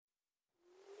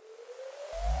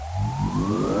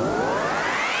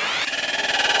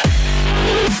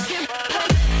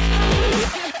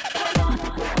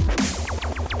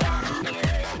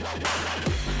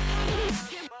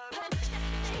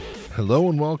Hello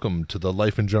and welcome to the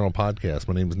Life in General podcast.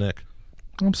 My name is Nick.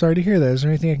 I'm sorry to hear that. Is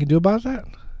there anything I can do about that?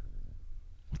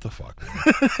 What the fuck?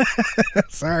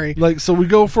 Sorry. So we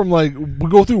go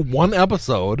through one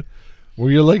episode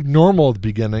where you're like normal at the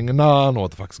beginning, and I don't know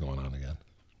what the fuck's going on again.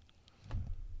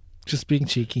 Just being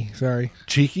cheeky. Sorry.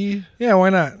 Cheeky? Yeah, why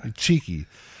not? Cheeky.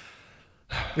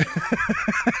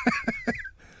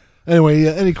 Anyway,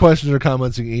 any questions or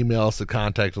comments, you can email us at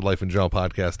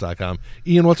contact@lifeingeneralpodcast.com.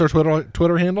 Ian, what's our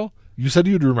Twitter handle? You said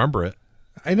you'd remember it.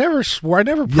 I never swore. I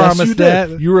never Yes, promised you that.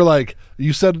 did. You were like,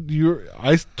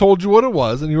 I told you what it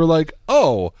was, and you were like,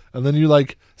 oh, and then you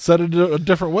like said it a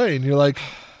different way, and you're like,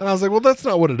 and I was like, well, that's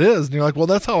not what it is, and you're like, well,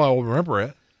 that's how I will remember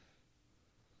it.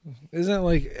 Isn't it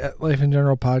like at Life in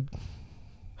General Pod?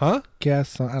 Huh?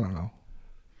 Guess I don't know.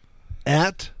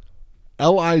 At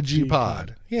LIG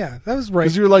Pod. Yeah, that was right.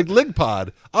 Because you're like Lig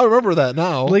Pod. I remember that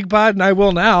now. Lig Pod, and I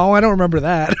will now. I don't remember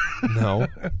that. No.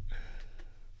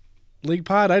 Lig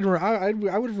Pod. I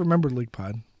would have remembered Lig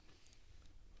Pod.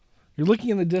 You're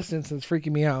looking in the distance, and it's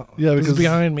freaking me out. Yeah, because it's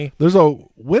behind me. There's a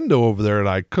window over there, and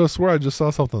I could swear I just saw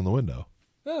something in the window.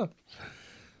 Oh.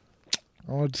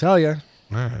 I'll tell you.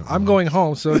 Right, I'm going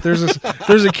home, so if there's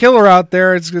a killer out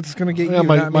there, it's going to get you.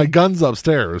 My gun's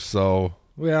upstairs, so.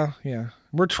 Yeah.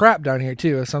 We're trapped down here,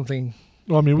 too, as something.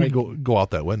 Well, I mean, we can go out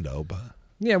that window, but.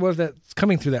 Yeah, what if that's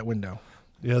coming through that window?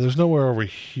 Yeah, there's nowhere over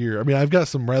here. I mean, I've got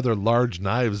some rather large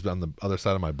knives on the other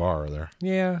side of my bar there.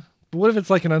 Yeah. But what if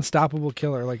it's like an unstoppable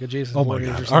killer, like a Jason Voorhees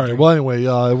or something? All right. Well, anyway,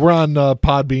 we're on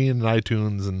Podbean and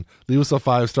iTunes, and leave us a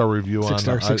 5-star review on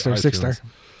iTunes. 6 star.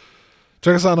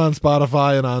 Check us out on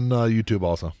Spotify and on YouTube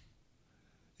also.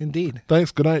 Indeed.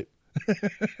 Thanks. Good night.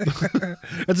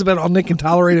 That's about all Nick can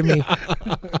tolerate of me.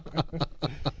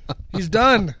 He's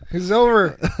done. He's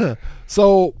over.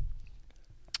 So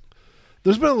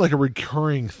there's been like a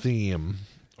recurring theme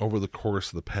over the course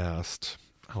of the past,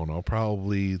 I don't know,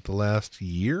 probably the last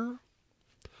year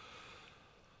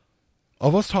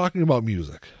of us talking about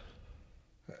music.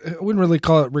 I wouldn't really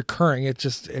call it recurring.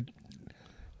 It's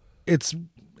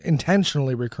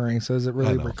intentionally recurring. So is it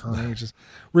really recurring? It's just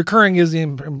recurring is the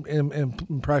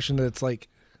impression that it's like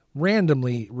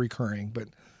randomly recurring, but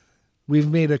we've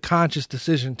made a conscious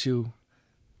decision to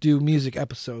do music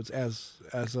episodes as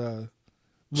a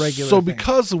regular So thing.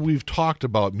 because we've talked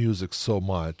about music so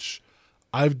much,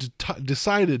 I've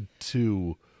decided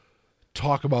to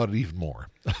talk about it even more.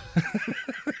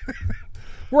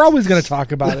 We're always going to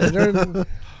talk about it.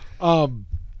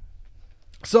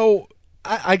 So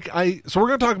we're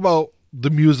going to talk about the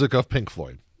music of Pink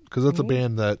Floyd, because that's a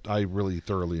band that I really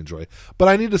thoroughly enjoy. But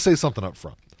I need to say something up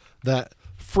front, that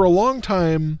for a long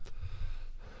time,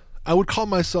 I would call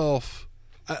myself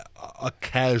a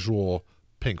casual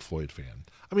Pink Floyd fan.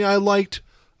 I mean, I liked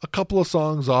a couple of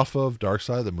songs off of Dark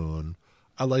Side of the Moon.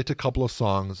 I liked a couple of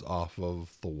songs off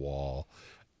of The Wall.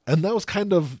 And that was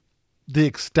kind of the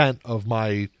extent of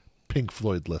my Pink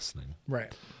Floyd listening.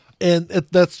 Right. And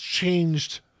that's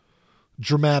changed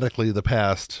dramatically the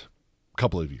past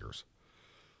couple of years.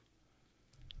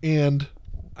 And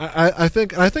I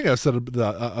think I've said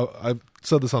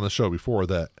this on the show before,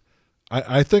 that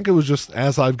I think it was just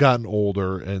as I've gotten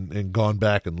older and gone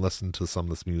back and listened to some of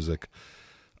this music,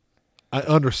 I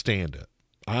understand it.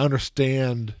 I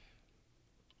understand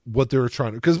what they were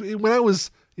trying to, because when I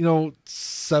was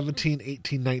 17,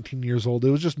 18, 19 years old, it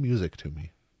was just music to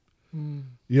me.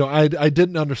 I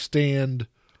didn't understand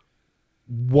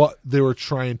what they were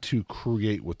trying to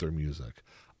create with their music.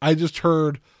 I just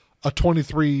heard a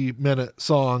 23-minute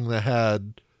song that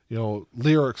had,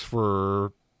 lyrics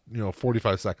for,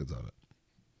 45 seconds of it.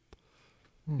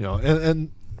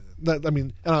 And that, I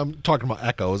mean, and I'm talking about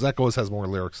Echoes. Echoes has more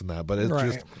lyrics than that, but it's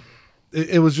right. just,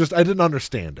 it was just, I didn't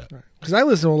understand it. Because I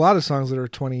listen to a lot of songs that are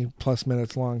 20 plus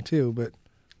minutes long too, but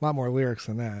a lot more lyrics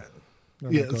than that.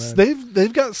 Yes,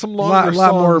 they've got some longer a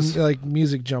lot songs. more like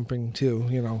music jumping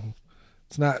too.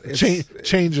 It's not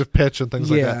change of pitch and things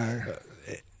like that.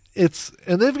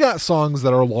 And they've got songs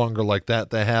that are longer like that.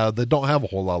 They don't have a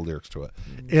whole lot of lyrics to it.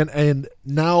 And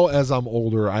now as I'm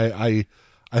older, I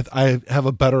have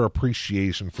a better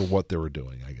appreciation for what they were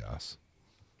doing, I guess.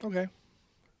 Okay.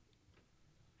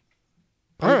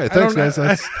 All right, thanks, guys.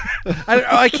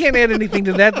 I can't add anything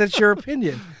to that. That's your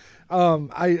opinion.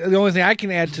 The only thing I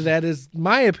can add to that is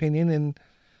my opinion, and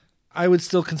I would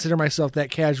still consider myself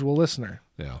that casual listener.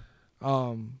 Yeah.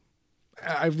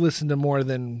 I've listened to more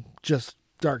than just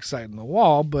Dark Side and the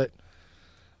Wall, but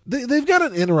They've got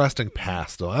an interesting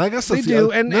past, though. And I guess that's They do,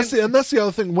 that's the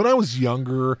other thing. When I was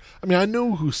younger, I mean, I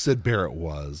knew who Syd Barrett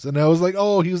was, and I was like,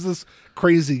 "Oh, he was this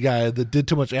crazy guy that did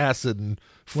too much acid and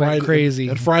fried crazy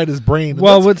and fried his brain." And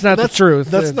well, it's not the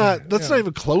truth. That's not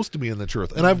even close to being the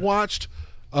truth. And I've watched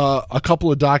a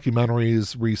couple of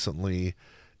documentaries recently,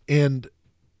 and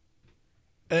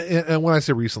when I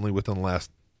say recently, within the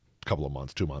last couple of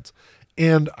months, 2 months,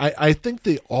 and I think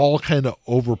they all kind of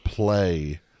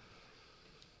overplay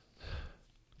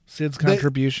Syd's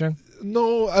contribution.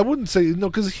 No, I wouldn't say no,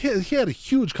 because he had a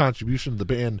huge contribution to the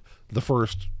band the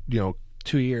first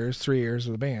 3 years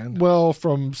of the band. Well,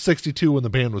 from 1962 when the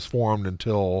band was formed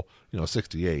until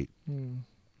 1968.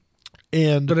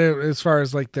 But as far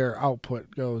as like their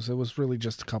output goes, it was really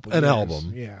just a couple an years.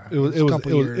 Album. Yeah, it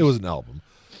was an album.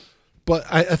 But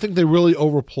I think they really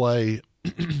overplay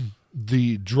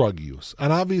the drug use,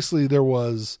 and obviously there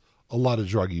was a lot of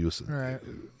drug use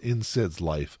in Syd's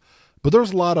life. But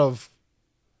there's a lot of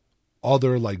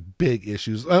other like big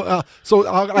issues. So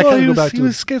I kind of go back to... He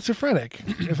was schizophrenic,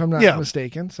 if I'm not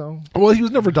mistaken. So he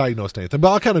was never diagnosed anything,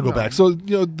 but I'll kind of go back. So,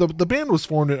 the band was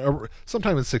formed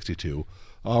sometime in 1962.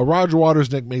 Roger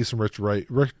Waters, Nick Mason, Rick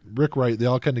Wright, they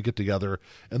all kind of get together,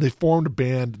 and they formed a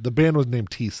band. The band was named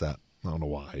T-Set. I don't know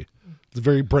why. It's a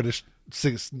very British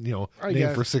name for the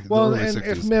early 60s.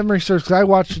 If memory serves, because I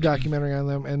watched a documentary on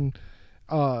them, and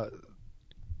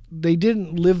they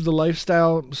didn't live the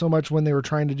lifestyle so much when they were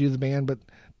trying to do the band, but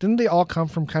didn't they all come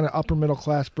from kind of upper middle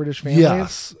class British families?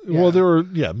 Yes. Yeah. Well, they were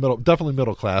definitely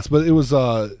middle class, but it was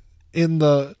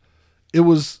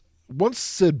once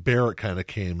Syd Barrett kind of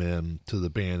came in to the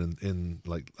band in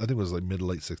like I think it was like mid to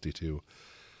late 1962.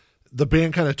 The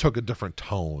band kind of took a different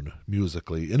tone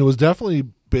musically, and it was definitely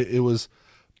they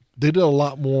did a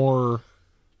lot more.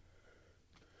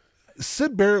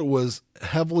 Syd Barrett was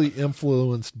heavily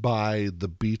influenced by the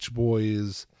Beach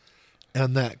Boys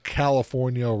and that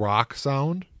California rock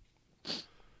sound.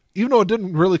 Even though it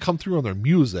didn't really come through on their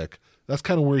music, that's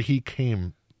kind of where he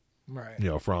came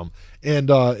from.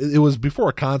 And it was before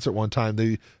a concert one time,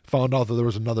 they found out that there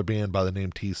was another band by the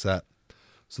name T-Set.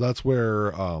 So that's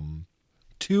where...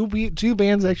 Two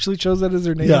bands actually chose that as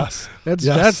their name? Yes.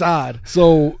 That's odd.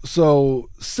 So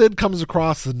Syd comes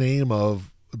across the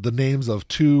names of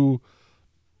two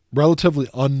relatively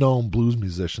unknown blues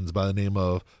musicians by the name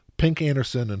of Pink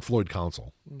Anderson and Floyd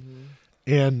Council. Mm-hmm.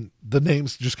 And the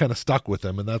names just kind of stuck with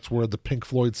him, and that's where the Pink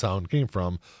Floyd sound came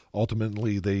from.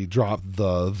 Ultimately, they dropped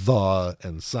the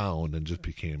and sound and just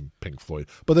became Pink Floyd.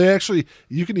 But they actually,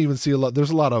 you can even see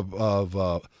there's a lot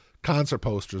of concert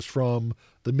posters from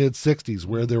the mid-'60s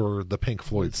where there were the Pink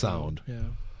Floyd sound. Yeah.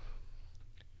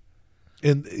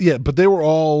 And but they were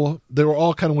all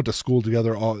kind of went to school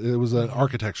together. It was an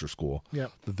architecture school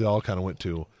that they all kind of went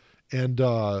to, and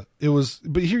but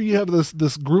here you have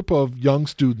this group of young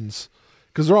students,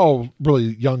 because they're all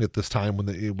really young at this time when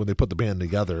they put the band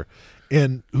together,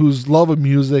 and whose love of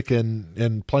music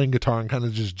and playing guitar and kind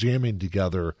of just jamming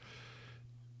together.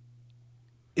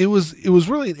 It was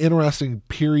really an interesting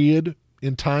period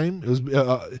in time. It was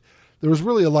there was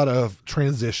really a lot of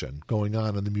transition going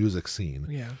on in the music scene.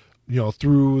 Yeah.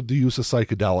 Through the use of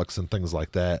psychedelics and things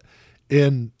like that.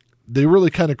 And they really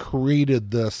kind of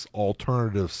created this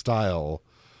alternative style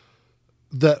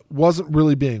that wasn't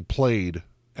really being played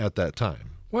at that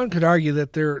time. One could argue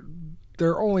that they're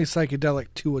only psychedelic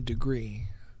to a degree.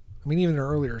 I mean, even their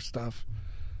earlier stuff,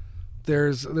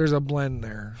 there's a blend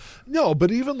there. No,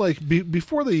 but even like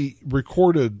before they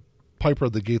recorded Piper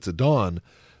at the Gates of Dawn,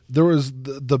 there was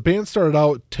the band started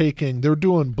out they were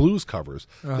doing blues covers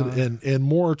and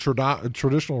more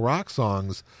traditional rock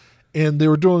songs, and they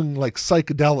were doing like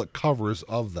psychedelic covers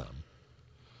of them.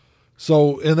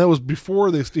 So, and that was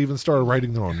before they even started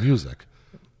writing their own music.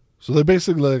 So they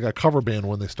basically like a cover band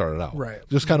when they started out, right?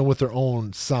 Just kind of with their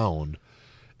own sound,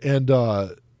 and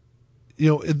like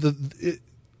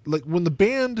when the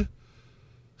band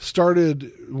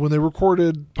started, when they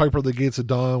recorded Piper at the Gates of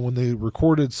Dawn, when they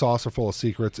recorded Saucer Full of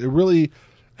Secrets, it really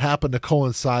happened to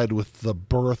coincide with the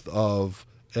birth of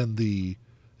and the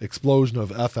explosion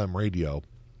of FM radio.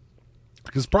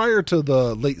 Because prior to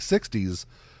the late 60s,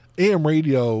 AM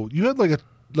radio, you had like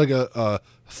a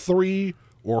 3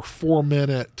 or 4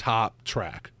 minute top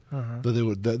track.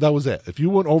 That was it. If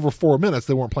you went over 4 minutes,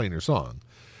 they weren't playing your song.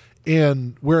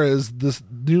 And whereas this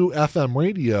new FM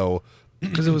radio,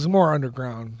 because it was more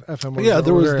underground. FM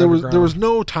was there was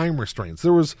no time restraints.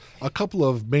 There was a couple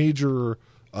of major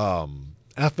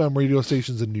FM radio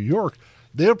stations in New York.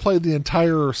 They would play the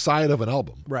entire side of an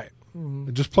album, right? Mm-hmm.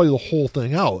 And just play the whole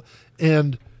thing out.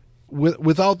 And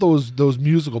without those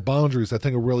musical boundaries, I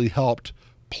think it really helped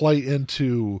play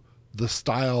into the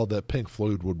style that Pink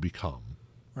Floyd would become.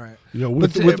 Right.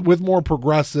 With more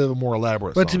progressive, more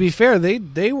elaborate songs. To be fair,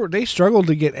 they struggled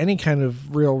to get any kind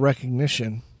of real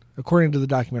recognition, according to the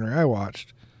documentary I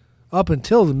watched, up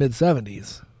until the mid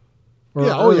 70s.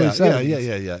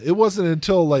 Yeah. It wasn't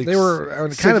until like they were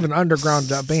kind of an underground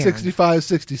band. 65,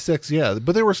 66, yeah.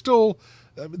 But they were still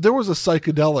there was a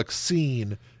psychedelic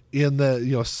scene in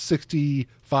the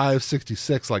 65,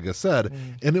 66, like I said,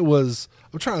 and it was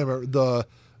I'm trying to remember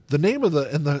the name of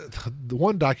the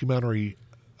one documentary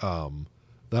that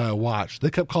I watched. They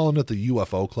kept calling it the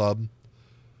UFO Club.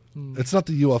 It's not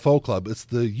the UFO Club. It's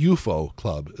the UFO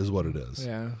Club, is what it is.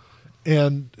 Yeah.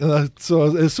 And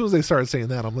so as soon as they started saying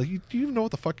that, I'm like, do you even know what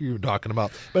the fuck are you talking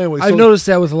about? But anyway, I've noticed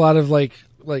that with a lot of like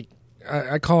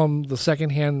I call them the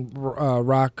secondhand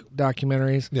rock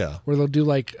documentaries. Yeah. Where they'll do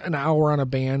like an hour on a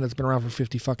band that's been around for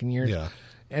 50 fucking years. Yeah.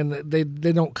 And they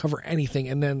don't cover anything,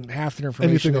 and then half their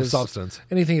information anything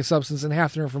of substance, and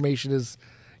half their information is,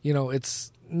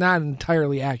 it's not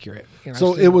entirely accurate.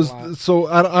 So it was. So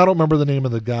I don't remember the name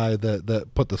of the guy that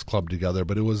put this club together,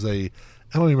 but it was I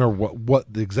don't even remember what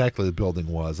exactly the building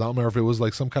was. I don't remember if it was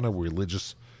like some kind of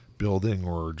religious building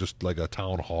or just like a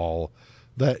town hall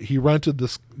that he rented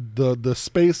the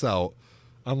space out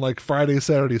on like Friday,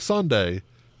 Saturday, Sunday,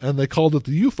 and they called it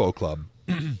the UFO Club.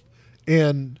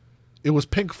 And it was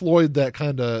Pink Floyd that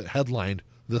kind of headlined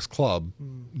this club,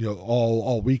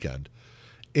 all weekend.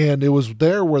 And it was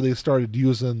there where they started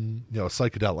using,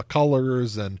 psychedelic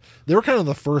colors, and they were kind of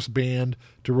the first band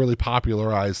to really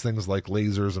popularize things like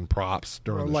lasers and props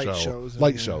during the show.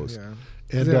 Light shows. Yeah.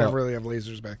 And they didn't really have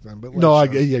lasers back then. But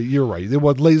you're right.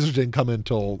 Lasers didn't come in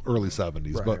until early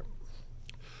 70s. Right.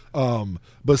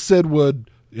 But Syd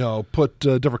would, put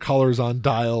different colors on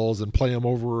dials and play them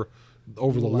over the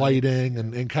lighting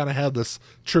and kind of have this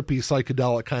trippy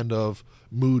psychedelic kind of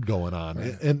mood going on,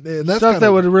 right. and that's stuff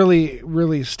that would really,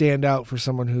 really stand out for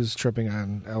someone who's tripping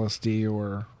on LSD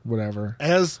or whatever.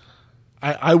 As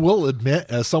I will admit,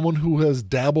 as someone who has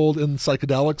dabbled in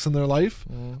psychedelics in their life,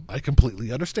 I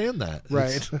completely understand that.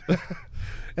 Right.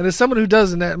 And as someone who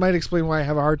doesn't, that might explain why I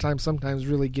have a hard time sometimes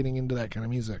really getting into that kind of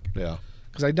music. Yeah.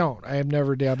 Because I don't. I have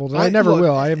never dabbled. I never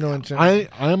will. I have no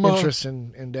interest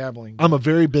in dabbling. I'm a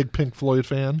very big Pink Floyd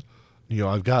fan.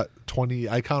 I've got 20.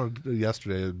 I counted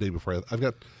yesterday, the day before. I've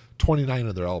got 29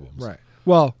 of their albums. Right.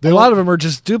 Well, a lot of them are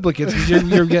just duplicates.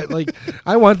 You get like,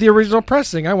 I want the original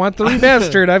pressing. I want the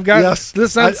remastered. I've got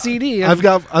this on CD. I've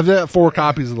got 4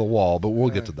 copies of The Wall, but we'll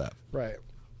get to that. Right.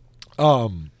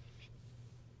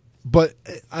 But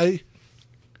I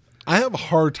have a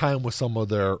hard time with some of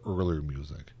their earlier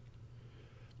music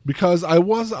because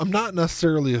I'm not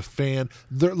necessarily a fan.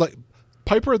 They're like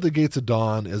Piper at the Gates of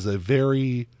Dawn is a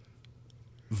very,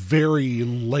 very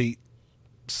late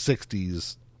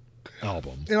 60s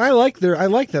album. And I like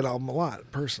that album a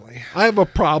lot, personally. I have a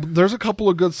problem. There's a couple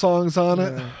of good songs on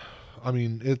it. I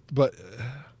mean, but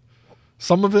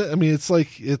some of it, I mean, it's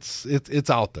like it's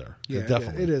out there. Yeah,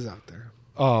 definitely. it is out there.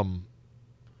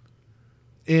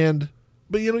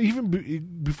 But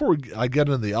even before I get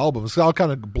into the albums, I'll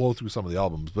kind of blow through some of the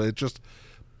albums, but it's just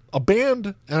a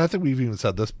band, and I think we've even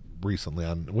said this recently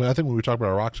when we talked about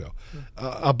our rock show,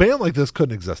 a band like this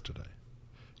couldn't exist today.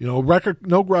 No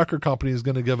record company is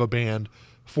going to give a band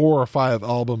 4 or 5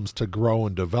 albums to grow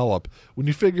and develop. When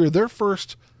you figure their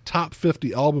first top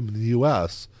 50 album in the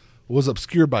U.S. was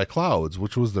Obscured by Clouds,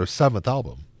 which was their 7th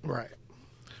album. Right.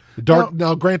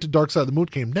 Now, granted, Dark Side of the Moon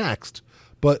came next,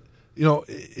 but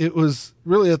it was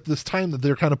really at this time that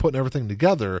they're kind of putting everything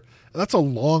together. And that's a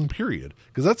long period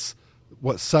because that's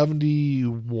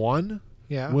 71.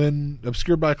 Yeah. When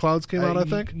Obscured by Clouds came out, I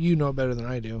think. You know better than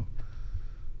I do.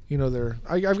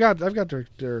 I've got their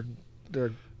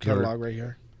catalog right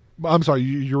here. I'm sorry,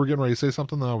 you were getting ready to say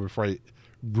something though before I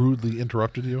rudely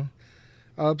interrupted you.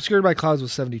 Obscured by Clouds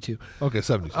was 72. Okay,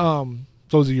 72. So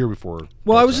it was a year before.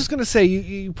 Well, I was just going to say,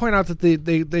 you point out that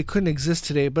they couldn't exist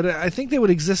today, but I think they would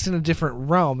exist in a different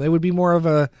realm. They would be more of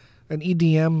an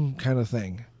EDM kind of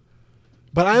thing.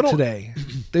 But I don't today.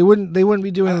 They wouldn't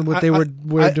be doing what they were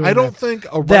doing. I don't think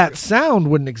that sound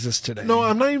wouldn't exist today. No,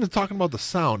 I'm not even talking about the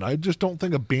sound. I just don't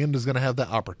think a band is going to have that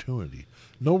opportunity.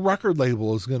 No record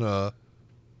label is going to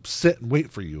sit and wait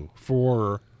for you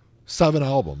for 7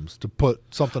 albums to put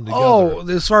something together. Oh,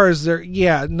 as far as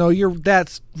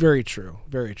that's very true.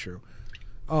 Very true.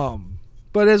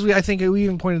 But I think we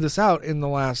even pointed this out in the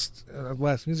last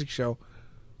music show,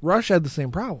 Rush had the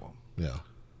same problem. Yeah.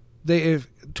 If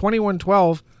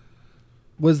 2112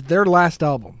 was their last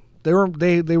album. They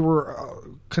were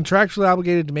contractually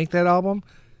obligated to make that album,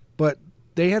 but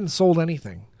they hadn't sold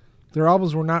anything. Their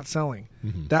albums were not selling.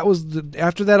 That was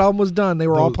after that album was done, they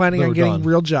were all planning on getting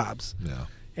real jobs. Yeah.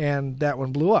 And that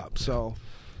one blew up. So,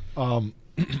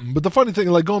 but the funny thing,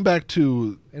 like going back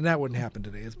to, and that wouldn't happen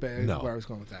today. It's bad. No. Where I was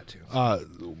going with that too.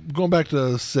 Going back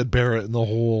to Syd Barrett and the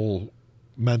whole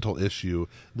mental issue,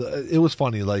 it was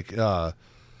funny. Like I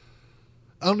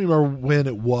don't even remember when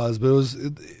it was, but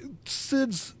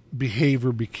Syd's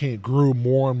behavior grew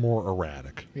more and more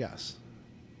erratic. Yes.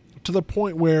 To the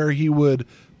point where he would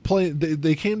play.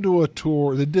 They came to a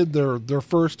tour. They did their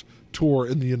first tour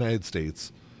in the United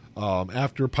States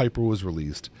after Piper was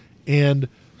released, and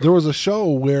there was a show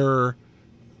where,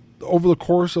 over the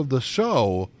course of the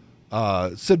show,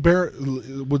 Syd Barrett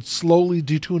would slowly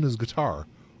detune his guitar.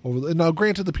 And now,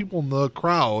 granted, the people in the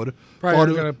crowd probably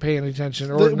aren't going to pay any attention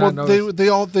or not notice.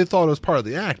 They thought it was part of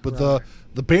the act, but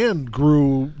the band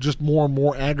grew just more and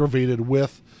more aggravated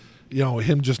with,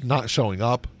 him just not showing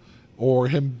up, or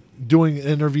him doing an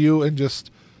interview and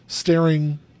just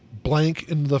staring blank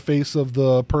into the face of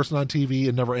the person on TV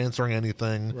and never answering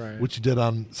anything, which he did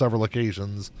on several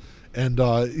occasions. And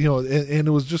and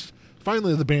it was just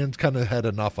finally the band kind of had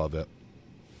enough of it.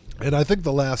 And I think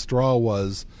the last straw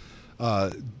was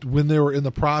when they were in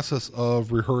the process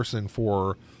of rehearsing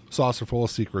for Saucer Full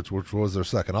of Secrets, which was their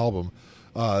second album.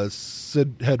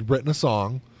 Syd had written a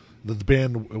song that the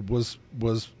band was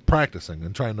practicing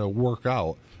and trying to work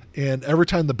out. And every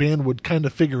time the band would kind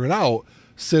of figure it out,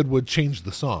 Syd would change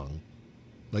the song,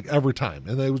 like every time,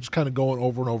 and they were just kind of going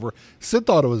over and over. Syd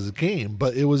thought it was a game,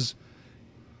 but it was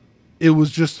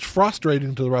just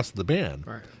frustrating to the rest of the band,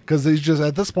 because he's just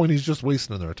at this point he's just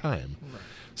wasting their time. Right.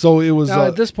 So it was now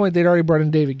at this point they'd already brought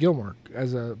in David Gilmour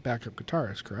as a backup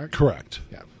guitarist, correct? Correct.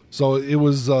 Yeah. So it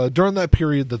was during that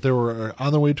period that they were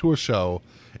on their way to a show,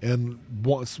 and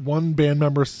one band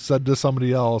member said to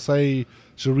somebody else, "Hey,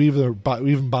 should we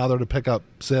even bother to pick up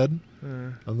Syd?"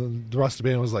 And then the rest of the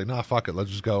band was like, "Nah, fuck it.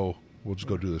 Let's just go. We'll just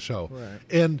go do the show." Right.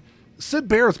 And Syd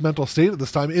Barrett's mental state at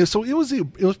this time it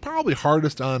was probably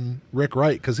hardest on Rick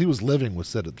Wright, because he was living with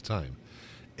Syd at the time.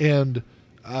 And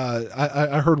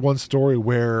I heard one story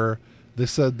where they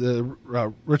said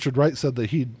Richard Wright said that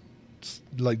he'd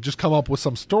just come up with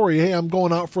some story. Hey, I'm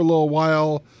going out for a little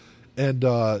while, and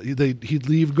he'd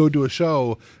leave, go do a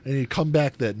show, and he'd come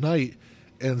back that night,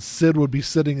 and Syd would be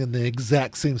sitting in the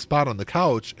exact same spot on the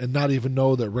couch and not even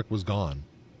know that Rick was gone.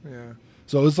 Yeah.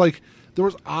 So it was like there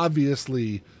was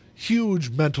obviously huge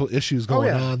mental issues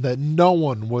going on that no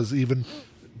one was even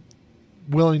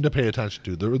willing to pay attention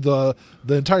to. The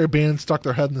entire band stuck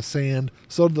their head in the sand.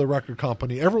 So did the record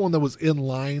company. Everyone that was in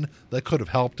line that could have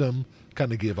helped him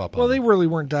kind of gave up on Well, they him. really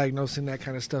weren't diagnosing that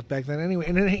kind of stuff back then anyway.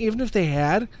 And even if they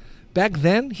had, back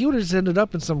then, he would have just ended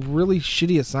up in some really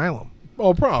shitty asylum.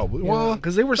 Oh, probably. Yeah, well,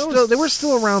 because they were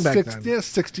still around back then. Yeah,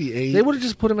 68. They would have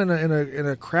just put him in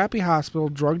a crappy hospital,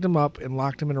 drugged him up, and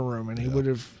locked him in a room, and he would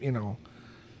have,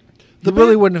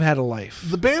 really wouldn't have had a life.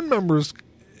 The band members,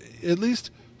 at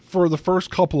least for the first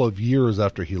couple of years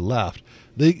after he left,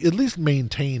 they at least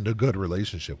maintained a good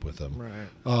relationship with him.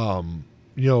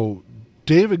 Right.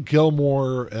 David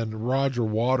Gilmour and Roger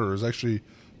Waters actually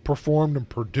performed and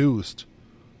produced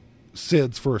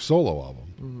Syd's first solo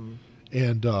album. Mm-hmm.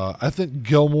 And I think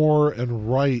Gilmour and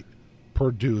Wright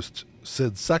produced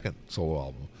Syd's second solo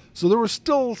album. So there was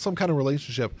still some kind of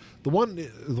relationship. The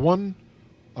one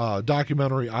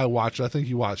documentary I watched, I think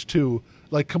you watched too,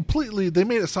 completely, they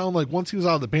made it sound like once he was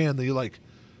out of the band, they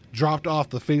dropped off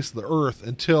the face of the earth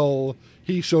until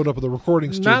he showed up at the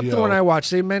recording studio. Not the one I watched.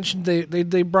 They mentioned,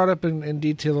 they brought up in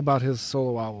detail about his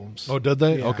solo albums. Oh, did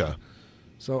they? Yeah. Okay.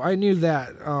 So I knew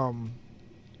that.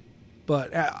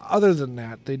 But other than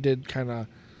that, they did kind of...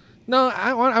 No,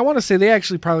 I want to say they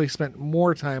actually probably spent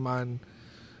more time on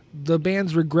the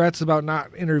band's regrets about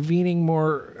not intervening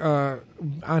more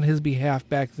on his behalf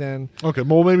back then. Okay,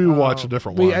 well, maybe we'll watch a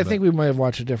different one. I think we might have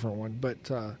watched a different one, but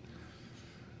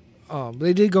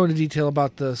they did go into detail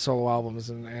about the solo albums.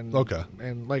 And okay.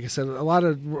 And like I said, a lot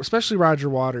of... Especially Roger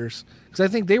Waters, because I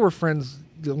think they were friends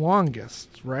the longest,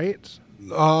 right?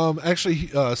 Actually,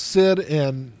 Syd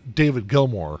and David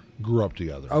Gilmour grew up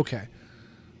together. Okay.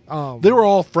 They were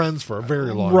all friends for a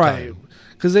very long time. Right.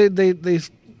 Because they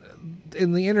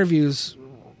in the interviews,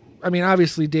 I mean,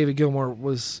 obviously David Gilmour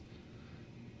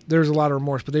there's a lot of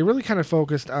remorse, but they really kind of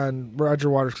focused on Roger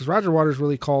Waters, because Roger Waters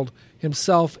really called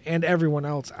himself and everyone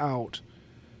else out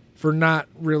for not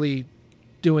really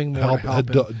doing more to help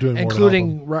him,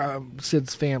 including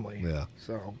Syd's family. Yeah.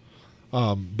 So,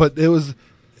 but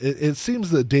it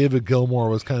seems that David Gilmour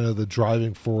was kind of the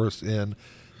driving force in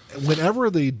whenever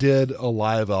they did a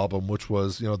live album, which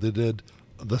was, they did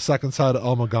the second side of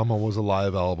Ummagumma was a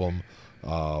live album.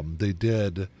 They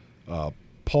did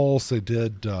Pulse. They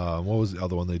did what was the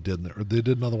other one they did? They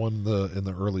did another one in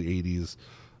the early '80s.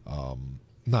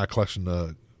 Not a collection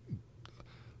of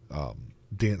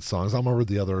dance songs. I don't remember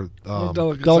the other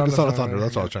Delicate Sound of Thunder.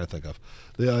 That's what I was trying to think of.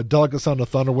 The Delicate Sound of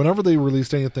Thunder. Whenever they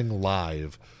released anything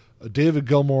live, David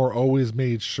Gilmour always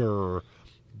made sure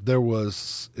there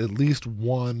was at least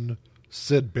one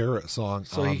Syd Barrett song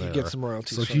so on he there. Could get some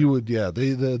royalties. So he would,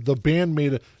 the band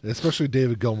made it, especially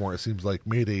David Gilmour, it seems like,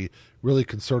 made a really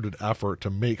concerted effort to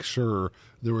make sure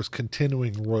there was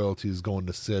continuing royalties going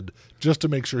to Syd, just to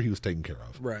make sure he was taken care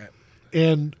of. Right.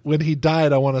 And when he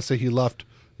died, I want to say he left,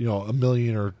 $1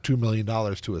 million or $2 million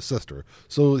to his sister.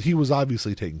 So he was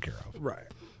obviously taken care of. Right.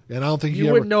 And I don't think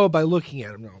you wouldn't know it by looking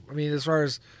at him. No, I mean, as far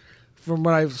as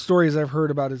from stories I've heard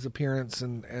about his appearance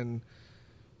and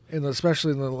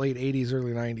especially in the late '80s,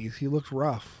 early '90s, he looked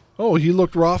rough. Oh, he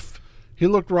looked rough. He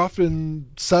looked rough in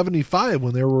 '75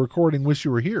 when they were recording "Wish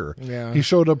You Were Here." Yeah, he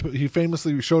showed up. He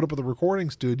famously showed up at the recording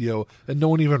studio, and no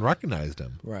one even recognized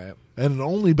him. Right. And it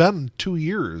only been 2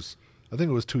 years. I think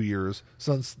it was 2 years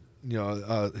since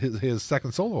his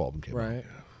second solo album came out. Right.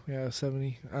 Yeah,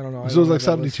 70. I don't know. So it was like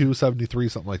 72, 73,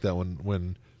 something like that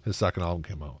when his second album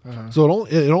came out. Uh-huh. So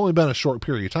it only been a short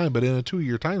period of time, but in a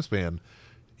 2-year time span,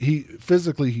 he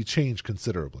changed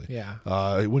considerably.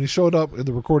 Yeah. When he showed up in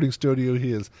the recording studio,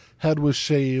 his head was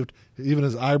shaved, even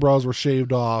his eyebrows were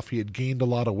shaved off. He had gained a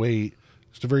lot of weight.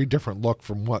 Just a very different look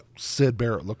from what Syd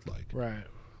Barrett looked like. Right.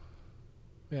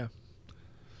 Yeah.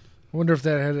 I wonder if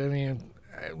that had any.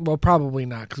 Well, probably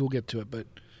not, because we'll get to it, but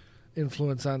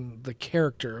influence on the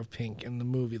character of Pink in the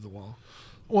movie The Wall.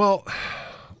 Well,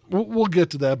 we'll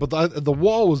get to that, but the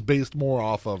Wall was based more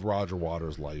off of Roger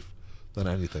Waters' life than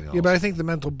anything else. Yeah, but I think the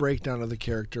mental breakdown of the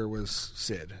character was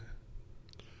Syd.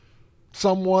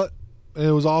 Somewhat. And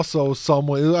it was also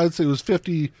somewhat, I'd say it was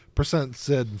 50%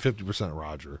 Syd and 50%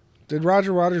 Roger. Did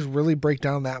Roger Waters really break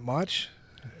down that much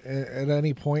at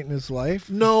any point in his life?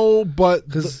 No, but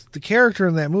because the character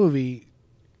in that movie,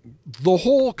 the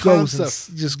whole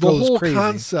concept, crazy.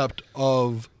 Concept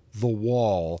of The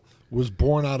Wall was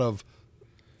born out of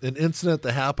an incident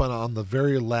that happened on the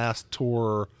very last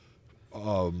tour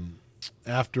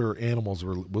after Animals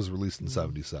was released in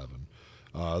 '77.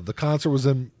 The concert was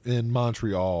in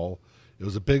Montreal. It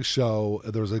was a big show.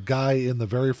 There was a guy in the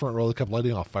very front row that kept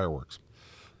lighting off fireworks.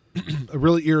 It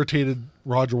really irritated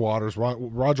Roger Waters.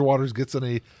 Roger Waters gets in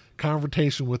a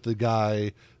confrontation with the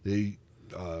guy. They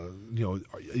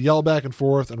yell back and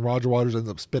forth, and Roger Waters ends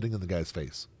up spitting in the guy's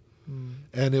face.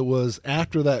 And it was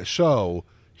after that show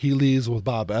he leaves with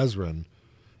Bob Ezrin,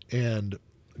 and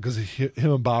because him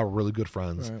and Bob are really good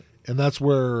friends, right. And that's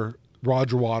where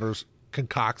Roger Waters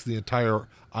concocts the entire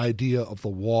idea of the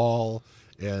wall,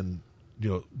 and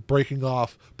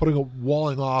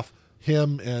walling off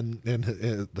him and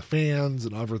the fans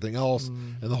and everything else,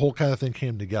 and the whole kind of thing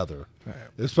came together. Right.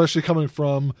 Especially coming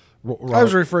from... I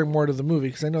was referring more to the movie,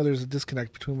 because I know there's a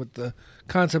disconnect between what the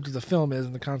concept of the film is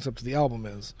and the concept of the album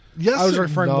is. Yes, I was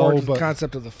referring more to the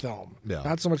concept of the film,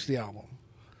 not so much the album.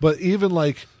 But even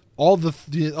like all the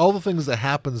things that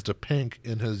happens to Pink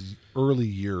in his early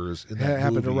years in that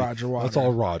happened movie, to Roger Waters. That's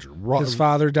all Roger. His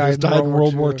father died in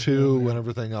World War II and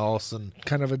everything else, and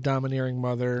kind of a domineering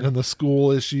mother, and the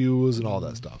school issues and all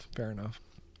that stuff. Fair enough.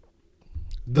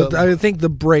 But I think the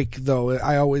break, though,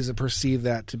 I always perceive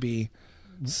that to be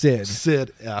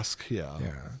Syd-esque, yeah.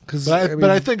 But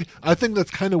I think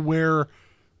that's kind of where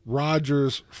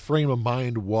Roger's frame of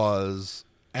mind was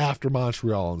after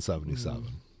Montreal in '77.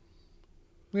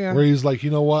 Yeah. Where he's like,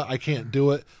 you know what? I can't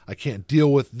do it. I can't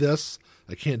deal with this.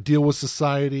 I can't deal with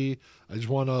society. I just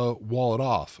want to wall it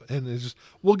off. And it's just,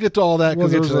 we'll get to all that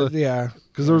because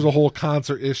there was a whole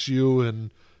concert issue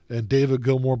and David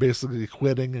Gilmour basically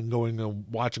quitting and going and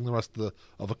watching the rest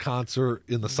of a concert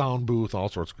in the sound booth, all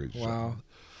sorts of crazy stuff.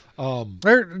 Wow.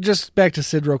 Just back to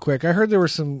Syd real quick. I heard there were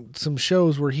some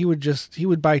shows where he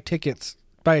would buy a ticket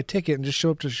and just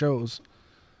show up to shows.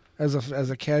 As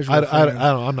a casual,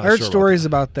 I'm not. I heard sure stories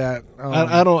about that.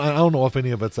 I don't know if any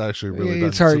of it's actually really.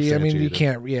 It's hard. I mean, you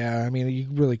can't. Yeah, I mean, you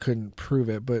really couldn't prove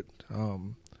it, but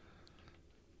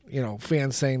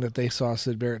fans saying that they saw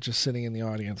Syd Barrett just sitting in the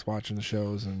audience watching the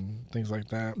shows and things like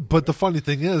that. But the funny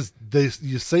thing is,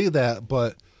 you say that,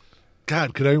 but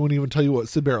God, could anyone even tell you what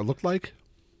Syd Barrett looked like?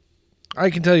 I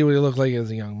can tell you what he looked like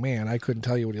as a young man. I couldn't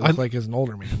tell you what he looked like as an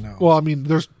older man. No. Well, I mean,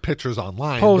 there's pictures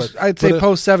online. I'd say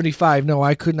post 75. No,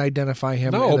 I couldn't identify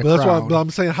him. No, but that's why I'm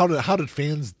saying. How did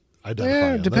fans identify him?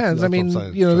 Yeah, it depends. That's I mean,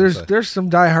 there's some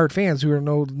diehard fans who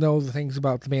know the things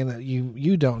about the band that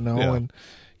you don't know, and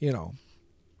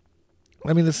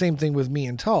I mean, the same thing with me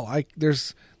and Tull.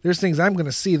 There's things I'm going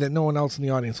to see that no one else in the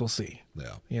audience will see.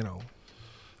 Yeah,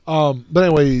 But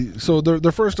anyway, so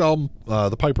their first album,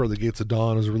 The Piper of the Gates of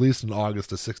Dawn, was released in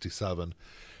August of '67,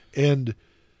 and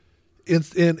in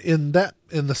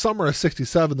the summer of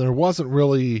 '67, there wasn't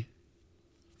really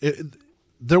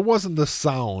there wasn't the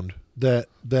sound that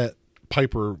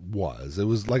Piper was. It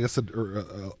was, like I said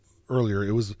earlier,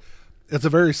 it's a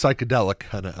very psychedelic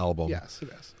kind of album. Yes, it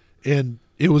is, and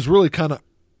it was really kind of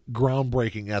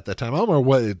groundbreaking at that time. I don't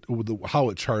remember how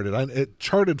it charted. It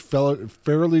charted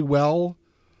fairly well.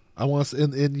 I want to,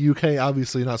 in UK,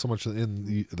 obviously not so much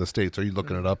in the States. Are you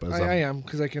looking it up? I am,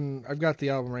 because I've got the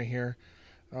album right here.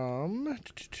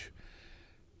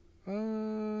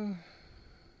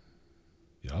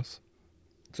 Yes.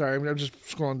 Sorry, I'm just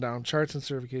scrolling down. Charts and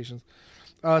certifications.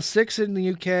 6 in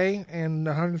the UK and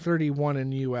 131 in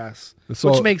the US,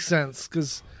 which makes sense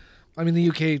because, I mean, the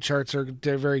UK charts are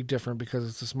very different because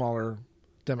it's a smaller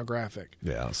demographic.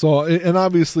 Yeah. So, and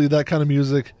obviously that kind of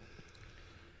music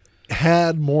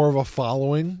had more of a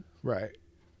following. Right.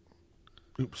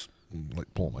 Oops. I'm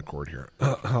like pulling my cord here.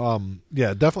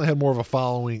 Yeah, definitely had more of a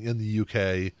following in the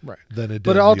UK than it did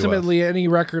But in ultimately, the US. any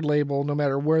record label, no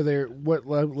matter what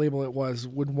label it was,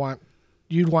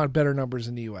 you'd want better numbers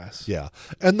in the US. Yeah.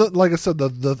 And like I said,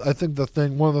 I think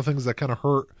one of the things that kind of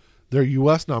hurt their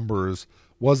US numbers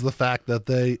was the fact that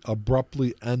they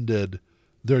abruptly ended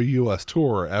their U.S.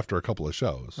 tour after a couple of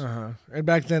shows. And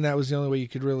back then, that was the only way you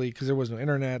could really, because there was no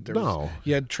internet.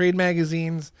 You had trade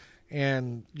magazines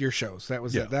and your shows. That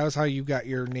was it. That was how you got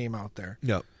your name out there.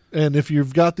 Yeah. And if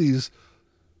you've got the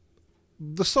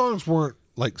songs weren't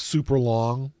like super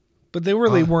long. But they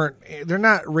really weren't. They're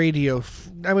not radio.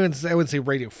 I wouldn't say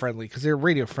radio friendly, because they're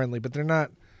radio friendly, but they're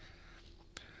not.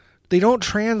 They don't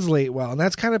translate well. And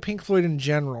that's kind of Pink Floyd in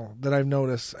general that I've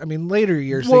noticed. I mean, later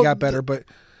years they got better, but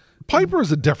Piper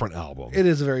is a different album. It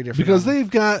is a very different because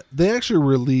album. they actually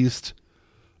released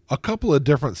a couple of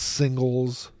different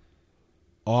singles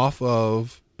off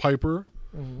of Piper.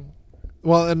 Mm-hmm.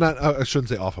 Well, and I shouldn't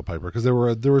say off of Piper, because there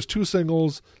was 2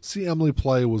 singles. See Emily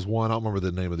Play was one. I don't remember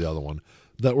the name of the other one,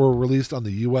 that were released on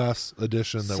the U.S.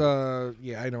 edition.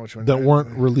 I know which one. That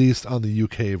weren't released on the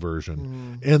U.K.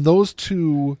 version. Mm-hmm. And those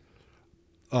two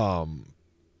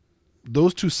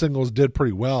singles did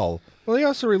pretty well. Well, they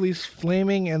also released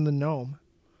 "Flaming" and "The Gnome."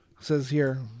 It says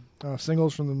here,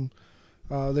 singles from them.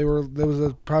 There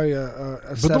was probably a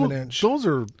 7-inch. Those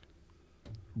are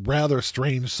rather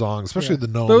strange songs, especially the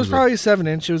Gnome. But it was probably a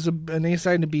 7-inch. It was an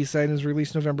A-side and a B-side, and it was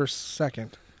released November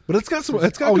 2nd. But it's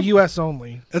got U.S.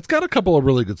 only. It's got a couple of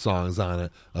really good songs on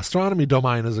it. "Astronomy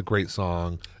Domain" is a great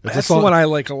song. That's the one I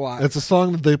like a lot. It's a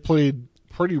song that they played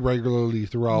pretty regularly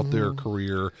throughout their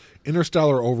career.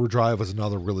 "Interstellar Overdrive" is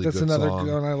another really good song. That's another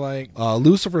good one I like.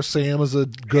 "Lucifer Sam" is a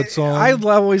good song. I've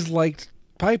always liked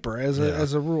Piper as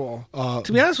a rule.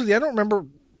 To be honest with you, I don't remember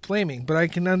 "Flaming," but I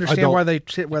can understand why they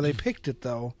picked it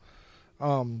though.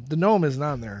 The Gnome isn't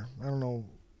on there. I don't know.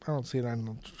 I don't see it on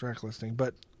the track listing,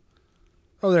 but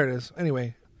there it is.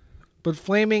 Anyway, but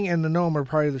 "Flaming" and the Gnome are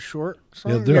probably the short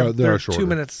songs. Yeah, they're short. 2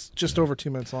 minutes, just over 2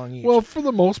 minutes long each. Well, for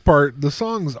the most part, the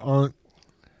songs aren't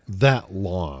that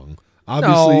long.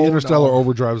 Obviously, "Interstellar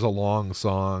Overdrive" is a long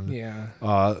song. Yeah.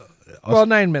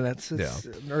 9 minutes.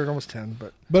 Or almost 10.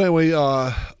 But anyway,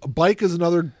 "Bike" is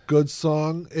another good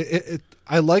song.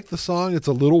 I like the song. It's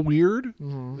a little weird.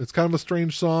 Mm-hmm. It's kind of a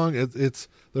strange song. There's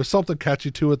something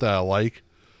catchy to it that I like.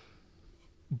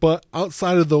 But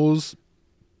outside of those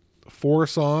 4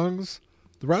 songs,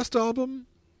 the rest album,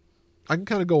 I can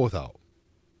kind of go without.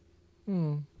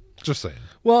 Just saying.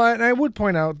 Well, and I would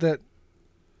point out that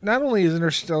not only is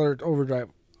 "Interstellar Overdrive"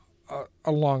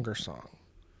 a longer song,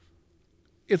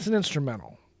 it's an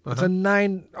instrumental. It's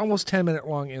a almost 10-minute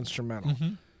long instrumental.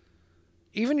 Mm-hmm.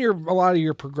 Even a lot of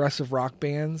your progressive rock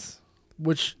bands,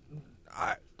 which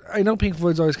I know Pink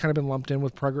Floyd's always kind of been lumped in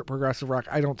with progressive rock.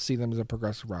 I don't see them as a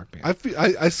progressive rock band.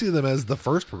 I see them as the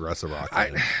first progressive rock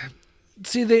band.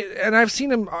 And I've seen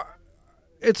them.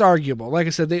 It's arguable. Like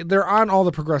I said, they're on all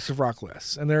the progressive rock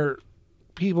lists, and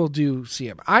people do see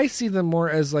them. I see them more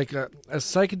as like a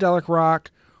psychedelic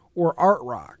rock or art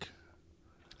rock.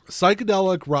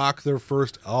 Psychedelic rock, their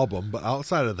first album, but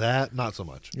outside of that, not so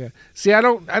much. Yeah. See, I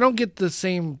don't get the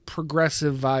same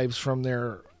progressive vibes from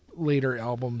their later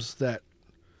albums that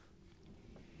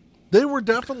they were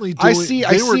definitely doing.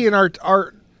 I see an art.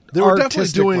 They were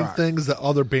definitely doing rock. Things that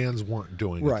other bands weren't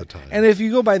doing at the time. And if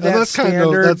you go by that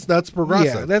standard, that's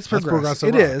progressive. Yeah, that's progressive.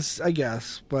 It is, I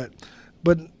guess, but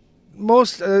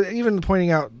most even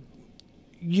pointing out,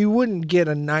 you wouldn't get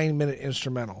a 9-minute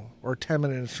instrumental or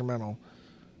 10-minute instrumental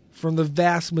from the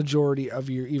vast majority of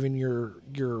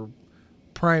your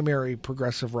primary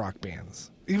progressive rock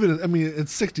bands. Even in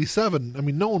 '67,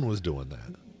 no one was doing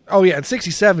that. Oh yeah, in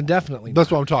 '67 definitely.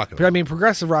 That's what I'm talking But about. I mean,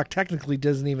 progressive rock technically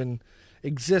doesn't even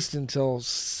exist until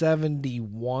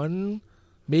 '71,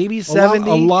 maybe '70.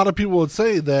 A lot of people would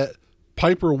say that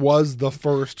Piper was the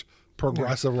first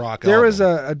progressive rock There album. was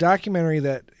a documentary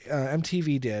that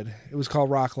MTV did. It was called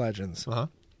Rock Legends,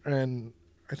 and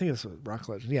I think it's Rock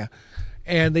Legends. Yeah,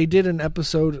 and they did an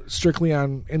episode strictly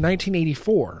on in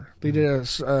 1984. They did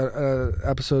a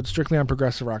episode strictly on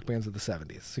progressive rock bands of the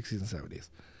 '70s, '60s, and '70s.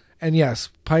 And yes,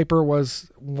 Piper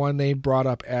was one they brought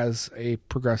up as a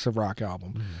progressive rock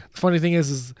album. The funny thing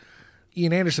is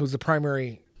Ian Anderson was the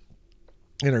primary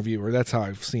interviewer. That's how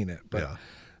I've seen it. But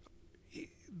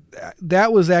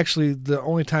that was actually the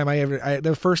only time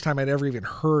the first time I'd ever even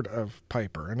heard of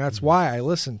Piper. And that's why I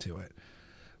listened to it,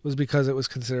 was because it was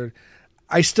considered.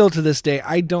 I still, to this day,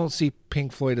 I don't see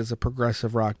Pink Floyd as a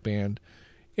progressive rock band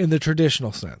in the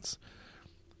traditional sense.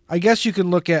 I guess you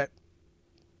can look at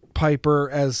Piper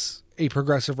as a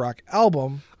progressive rock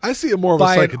album. I see it more of a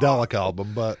psychedelic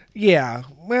album, but yeah.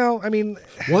 Well, I mean,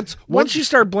 once you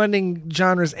start blending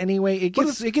genres anyway, it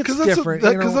gets different.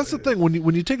 Because that's the thing,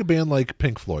 when you take a band like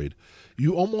Pink Floyd,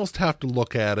 you almost have to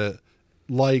look at it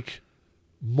like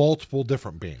multiple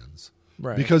different bands,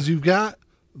 right? Because you've got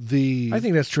I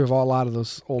think that's true of a lot of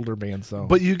those older bands, though.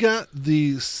 But you got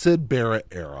the Syd Barrett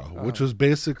era, which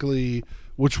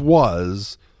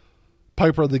was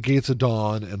Piper at the Gates of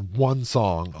Dawn and one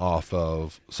song off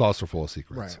of Saucerful of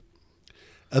Secrets. Right.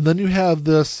 And then you have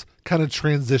this kind of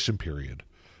transition period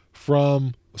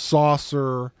from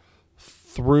Saucer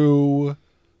through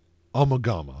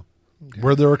Ummagumma,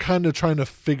 where they were kind of trying to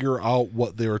figure out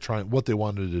what they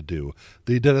wanted to do.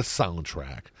 They did a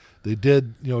soundtrack. They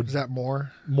did, Is that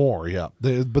more? More, yeah.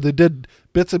 But they did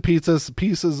bits and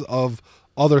pieces of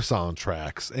other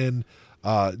soundtracks, and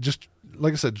just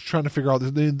like I said, trying to figure out.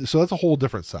 So that's a whole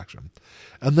different section.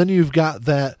 And then you've got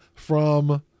that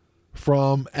from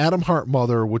Adam Hart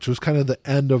Mother, which was kind of the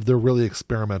end of their really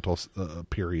experimental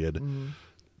period,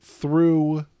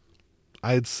 through,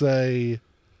 I'd say,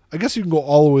 I guess you can go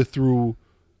all the way through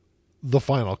the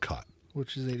final cut,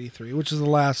 which is '83, which is the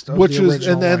last of the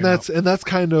original lineup. and that's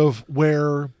kind of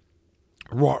where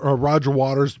Roger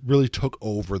Waters really took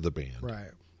over the band.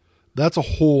 Right. That's a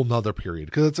whole nother period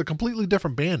because it's a completely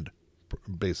different band,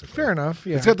 basically. Fair enough.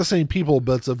 Yeah, it's got the same people,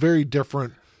 but it's a very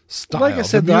different style. Like I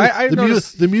said,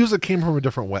 the music came from a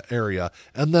different area,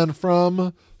 and then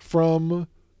from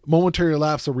Momentary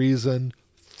Lapse of Reason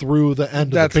through the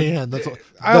end of the band.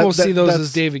 I almost see those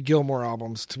as David Gilmour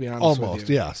albums, to be honest with you. Almost,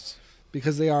 yes.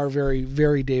 Because they are very,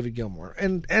 very David Gilmour.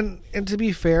 And to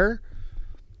be fair,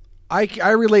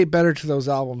 I relate better to those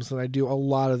albums than I do a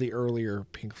lot of the earlier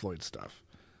Pink Floyd stuff.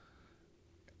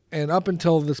 And up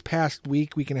until this past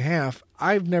week and a half,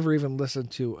 I've never even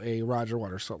listened to a Roger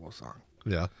Waters solo song.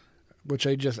 Yeah. Which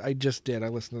I just did. I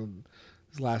listened to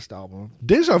his last album.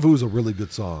 Deja Vu is a really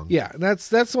good song. Yeah, that's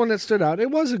the one that stood out.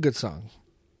 It was a good song.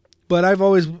 But I've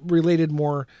always related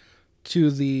more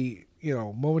to the,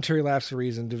 Momentary Lapse of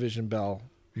Reason, Division Bell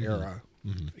era.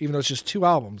 Mm-hmm. Even though it's just two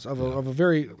albums of a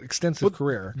very extensive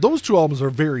career. Those two albums are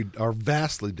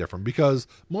vastly different because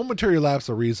Momentary Lapse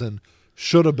of Reason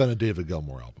should have been a David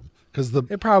Gilmour album.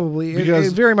 It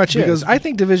very much is. I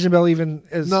think Division Bell even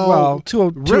is, to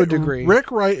a degree.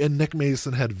 Rick Wright and Nick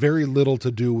Mason had very little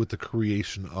to do with the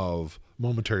creation of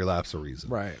Momentary Lapse of Reason.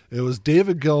 Right. It was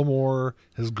David Gilmour,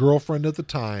 his girlfriend at the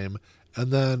time,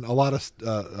 and then a lot of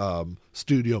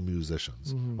studio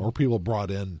musicians or people brought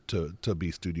in to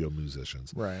be studio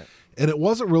musicians. Right. And it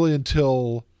wasn't really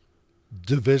until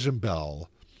Division Bell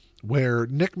where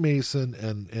Nick Mason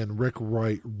and Rick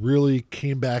Wright really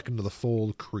came back into the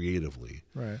fold creatively.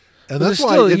 Right. And that's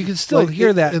why you can still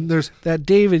hear that and there's that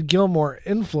David Gilmour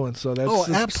influence though.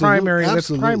 That's primary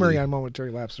on Momentary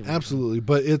Lapse of Reason. Absolutely.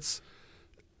 But it's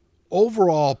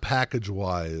overall package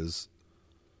wise,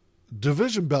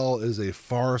 Division Bell is a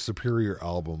far superior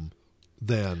album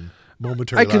than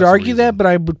Momentary Lapse of Reason. I could argue that, but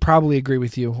I would probably agree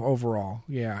with you overall.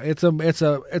 Yeah. It's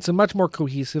a much more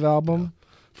cohesive album. Yeah.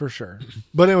 For sure.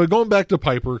 But anyway, going back to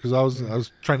Piper, because I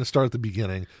was trying to start at the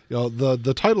beginning.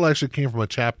 The title actually came from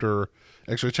chapter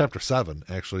 7,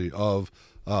 actually, of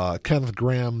Kenneth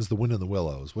Graham's The Wind in the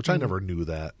Willows, which I never knew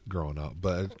that growing up,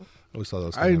 but I always thought that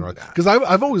was kind of right. Because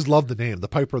I've always loved the name, The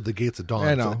Piper of the Gates of Dawn.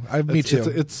 I know. Me too.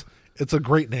 It's a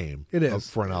great name. It is.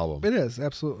 For an album. It is,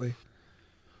 absolutely.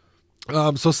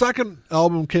 So second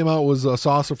album came out was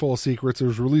Saucerful of Secrets. It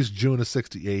was released June of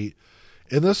 '68.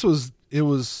 And it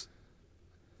was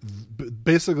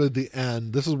basically the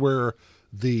end. This is where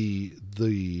the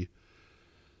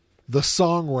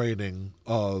songwriting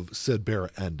of Syd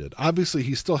Barrett ended. Obviously,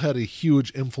 he still had a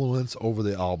huge influence over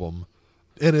the album,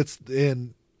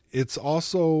 and it's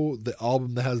also the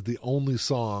album that has the only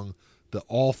song that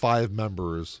all 5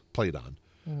 members played on,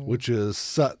 which is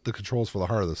Set the Controls for the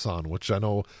Heart of the Sun, which I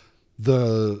know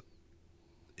the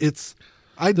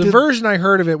version I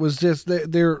heard of it was just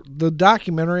the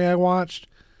documentary I watched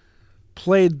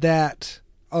played that.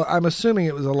 I'm assuming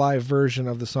it was a live version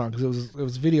of the song because it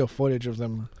was video footage of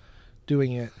them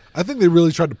doing it. I think they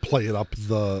really tried to play it up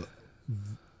the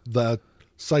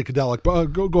psychedelic. But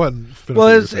go ahead and finish.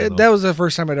 Well, that was the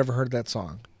first time I'd ever heard that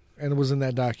song, and it was in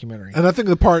that documentary. And I think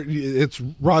the part it's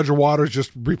Roger Waters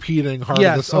just repeating "Heart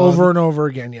of the Sun" over and over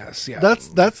again. Yes, yeah.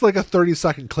 That's like a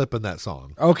 30-second clip in that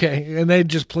song. Okay, and they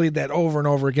just played that over and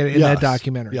over again in that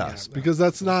documentary. Yes, because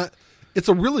that's not. It's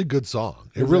a really good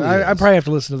song. It really is. I probably have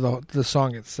to listen to the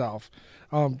song itself.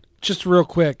 Just real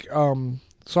quick,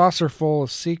 Saucer Full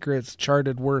of Secrets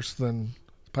charted worse than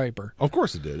Piper. Of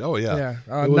course it did. Oh, yeah.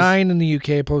 Yeah. 9 in the UK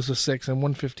opposed to 6 and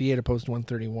 158 opposed to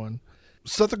 131.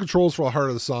 Set the Controls for the Heart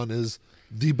of the Sun is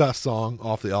the best song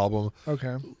off the album.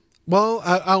 Okay. Well,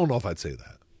 I don't know if I'd say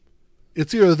that.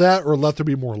 It's either that or Let There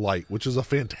Be More Light, which is a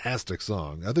fantastic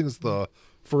song. I think it's the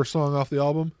first song off the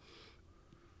album.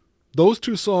 Those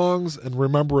 2 songs and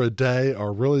Remember a Day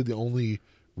are really the only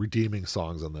redeeming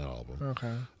songs on that album.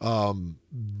 Okay.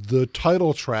 The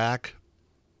title track,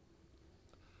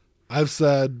 I've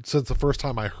said since the first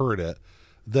time I heard it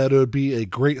that it would be a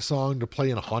great song to play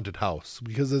in a haunted house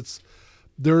because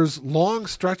there's long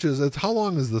stretches. How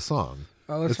long is the song?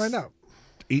 Let's find out.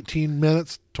 18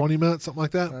 minutes, 20 minutes, something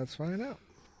like that? Let's find out.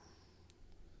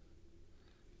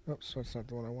 Oops, that's not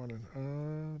the one I wanted.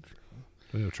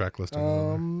 Do you have a track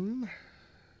listing?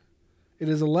 It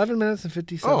is 11 minutes and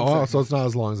 57 seconds. Oh, so it's not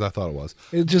as long as I thought it was.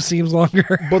 It just seems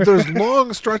longer. But there's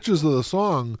long stretches of the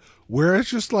song where it's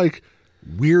just like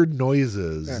weird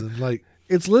noises and like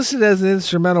it's listed as an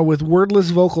instrumental with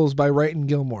wordless vocals by Wright and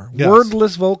Gilmour. Yes.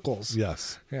 Wordless vocals.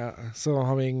 Yes. Yeah. So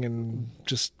humming and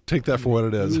just take that for what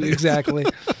it is. Exactly.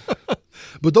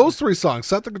 But those 3 songs,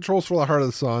 Set the Controls for the Heart of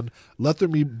the Sun, Let There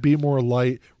Be More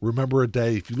Light, Remember a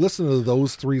Day. If you listen to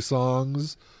those 3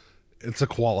 songs, it's a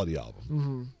quality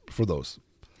album for those.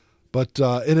 But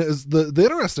and it is the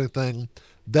interesting thing,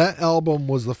 that album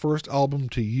was the first album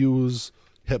to use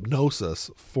hypnosis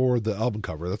for the album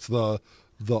cover. That's the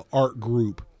art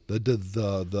group that did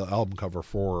the album cover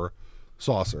for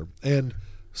Saucer. And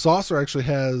Saucer actually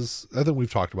has, I think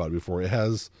we've talked about it before, it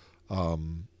has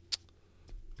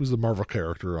who's the Marvel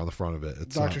character on the front of it?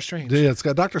 It's Doctor Strange. Yeah, it's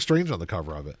got Doctor Strange on the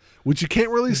cover of it, which you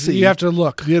can't really see. You have to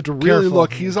look. You have to really careful.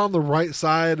 look. He's on the right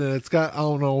side, and it's got, I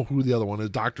don't know who the other one is,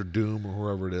 Doctor Doom or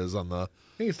whoever it is on the. I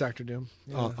think it's Doctor Doom.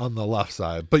 Yeah. On the left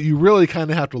side. But you really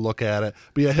kind of have to look at it.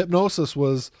 But yeah, Hypnosis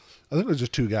was, I think it was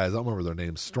just 2 guys. I don't remember their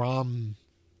names. Strom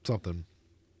something.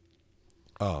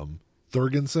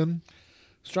 Thorgensen.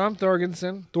 Strom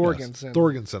Thorgensen. Yes,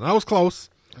 Thorgensen. I was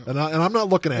close. And I'm not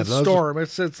looking at it. Storm.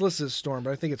 It's listed as Storm, but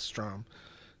I think it's Strom.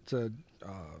 It's a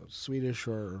Swedish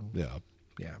or yeah.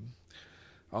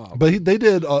 But they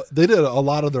did a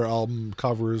lot of their album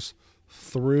covers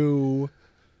through.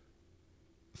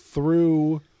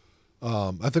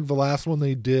 I think the last one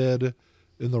they did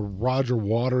in the Roger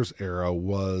Waters era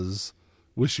was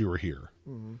 "Wish You Were Here."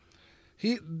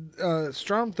 Mm-hmm.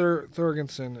 Strom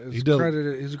Thorgensen is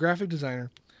credited. He's a graphic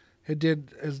designer.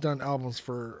 Has done albums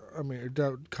for,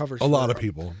 covers a lot of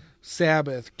people.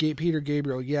 Sabbath, Peter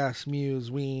Gabriel, Yes,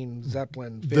 Muse, Ween,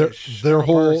 Zeppelin, Fish. Their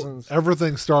whole Parsons.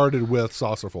 Everything started with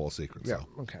Saucer Full of Secrets. Yeah,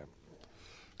 okay.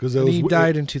 Because he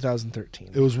died in 2013.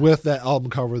 It was with that album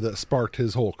cover that sparked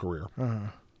his whole career.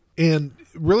 Uh-huh. And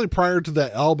really, prior to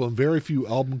that album, very few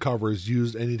album covers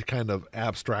used any kind of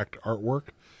abstract artwork,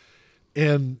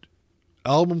 and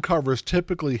album covers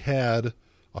typically had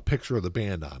a picture of the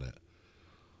band on it.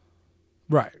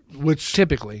 Right, which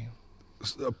typically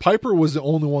Piper was the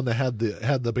only one that had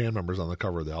the band members on the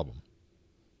cover of the album.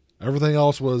 Everything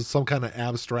else was some kind of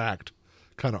abstract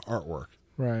kind of artwork.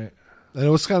 Right, and it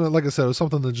was kind of, like I said, it was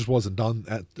something that just wasn't done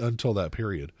until that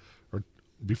period or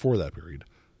before that period.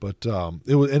 But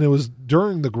it was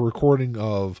during the recording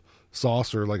of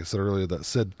Saucer, like I said earlier, that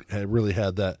Syd had really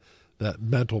had that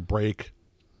mental break.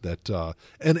 That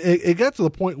and it got to the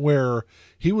point where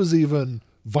he was even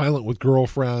violent with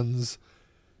girlfriends.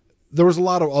 There was a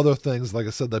lot of other things, like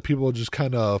I said, that people just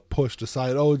kind of pushed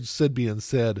aside. Oh, Syd being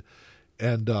Syd,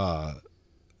 and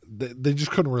they just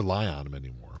couldn't rely on him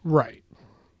anymore. Right.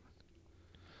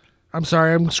 I'm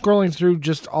sorry, I'm scrolling through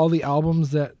just all the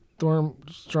albums that Storm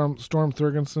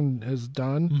Thorgensen has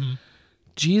done. Mm-hmm.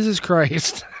 Jesus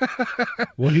Christ.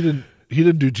 Well, he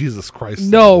didn't do Jesus Christ.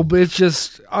 No, but it's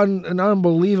just an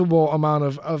unbelievable amount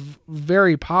of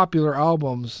very popular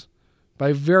albums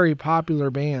by very popular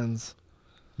bands.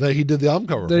 That he did the album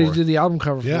cover that for. he did the album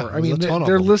cover Yeah, for. I mean, ton of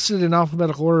they're them. listed in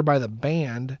alphabetical order by the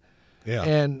band. Yeah.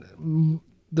 And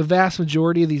the vast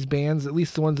majority of these bands, at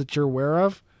least the ones that you're aware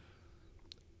of,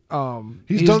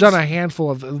 he's done a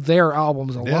handful of their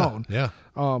albums alone. Yeah.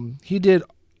 He did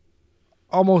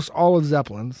almost all of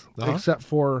Zeppelin's, except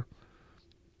for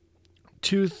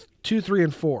 2, 3,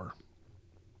 and 4.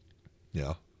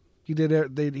 Yeah. He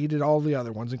did all the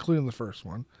other ones, including the first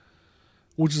one,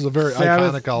 which is a very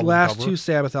Sabbath, iconic album. Last cover. 2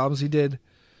 Sabbath albums. He did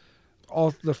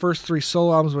all the first 3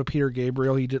 solo albums by Peter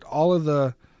Gabriel. He did all of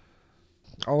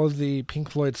the Pink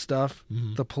Floyd stuff,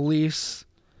 The Police,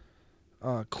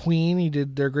 Queen. He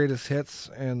did their greatest hits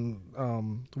and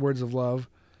Words of Love.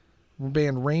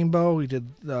 Band Rainbow. He did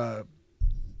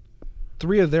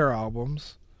 3 of their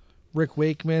albums. Rick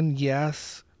Wakeman,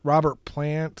 Yes, Robert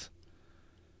Plant,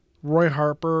 Roy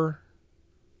Harper.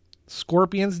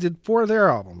 Scorpions did 4 of their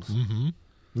albums. Mm-hmm.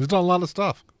 He's done a lot of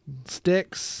stuff.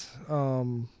 Styx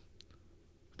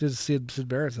did Syd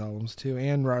Barrett's albums too,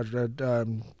 and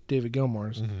David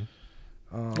Gilmour's.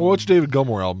 Mm-hmm. Which David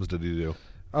Gilmour albums did he do?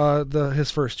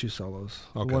 His first 2 solos.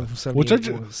 Okay. One from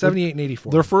 78 and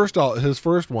 84. His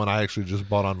first one I actually just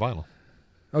bought on vinyl.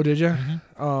 Oh, did you?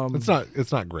 Mm-hmm.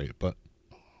 It's not great, but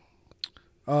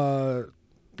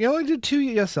he only did 2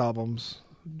 Yes albums,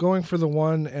 Going for the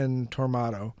One and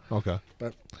Tormato. Okay.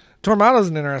 But Tormato's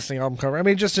an interesting album cover.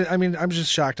 I'm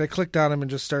just shocked. I clicked on him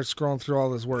and just started scrolling through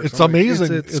all his work. It's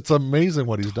amazing. It's amazing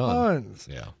what he's done. Tons.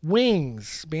 Yeah.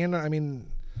 Wings band.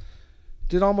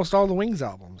 Did almost all the Wings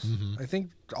albums. Mm-hmm. I think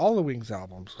all the Wings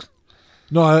albums.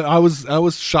 No, I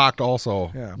was shocked also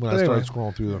when I started anyway,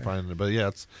 scrolling through and finding it. But yeah,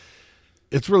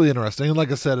 it's really interesting. And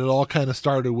like I said, it all kind of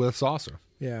started with Saucer.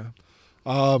 Yeah.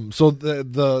 So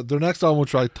the next album,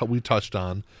 which we touched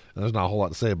on, and there's not a whole lot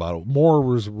to say about it. More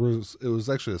was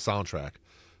actually a soundtrack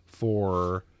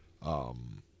for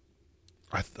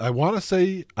I want to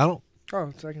say I don't.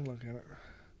 Oh, so I can look at it.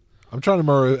 I'm trying to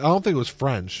remember. I don't think it was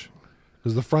French,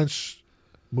 because the French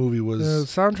movie was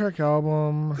the soundtrack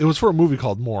album. It was for a movie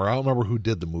called More. I don't remember who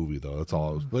did the movie though. That's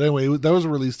all. It was. But anyway, that was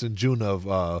released in June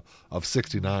of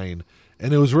 '69,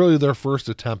 and it was really their first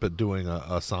attempt at doing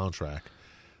a soundtrack.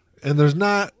 And there's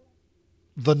not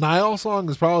the Nile song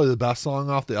is probably the best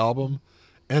song off the album,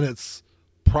 and it's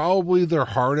probably their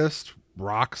hardest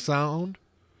rock sound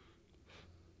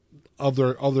of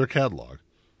their catalog.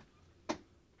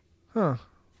 Huh.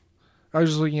 I was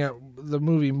just looking at the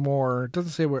movie More. It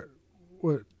doesn't say what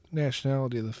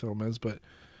nationality the film is, but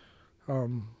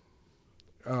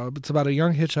it's about a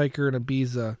young hitchhiker in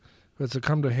Ibiza who has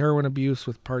succumbed to heroin abuse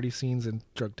with party scenes and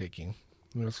drug taking.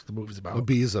 That's what the movie's about.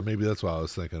 Ibiza, maybe that's what I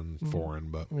was thinking.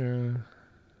 Foreign, but yeah.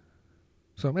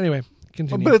 So anyway,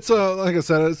 continue. But it's like I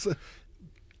said,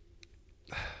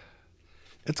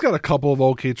 it's got a couple of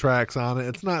okay tracks on it.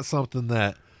 It's not something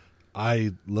that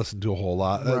I listen to a whole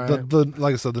lot. Right.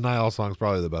 Like I said, the Nile song is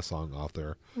probably the best song off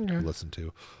there to listen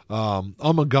to.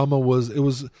 Ummagumma was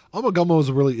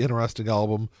a really interesting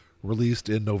album, released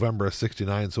in November of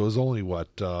 '69. So it was only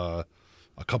a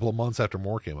couple of months after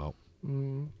More came out.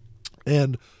 Mm.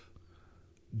 And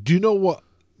do you know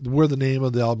where the name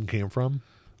of the album came from?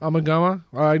 Ummagumma?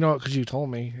 I know it because you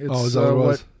told me. It's, is that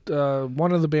what it was?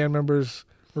 One of the band members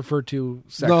referred to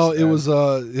sex. No, it was a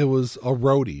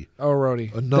roadie. Oh,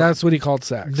 roadie. That's what he called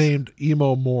sex. Named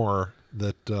Emo Moore.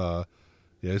 That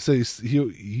he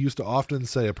used to often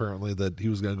say apparently that he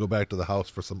was going to go back to the house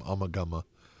for some Ummagumma.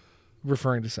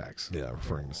 Referring to sex. Yeah,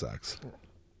 referring to sex.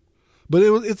 But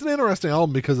it's an interesting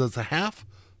album because it's a half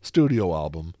studio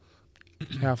album.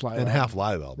 Half live and album. half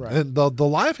live album, Right. and the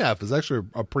live half is actually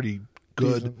a pretty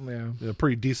good,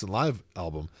 pretty decent live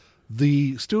album.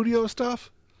 The studio stuff,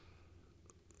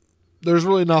 there's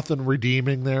really nothing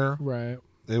redeeming there. Right.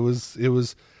 It was.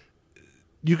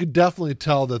 You could definitely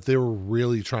tell that they were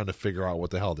really trying to figure out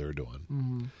what the hell they were doing.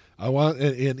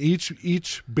 Mm-hmm. And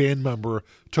each band member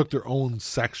took their own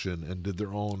section and did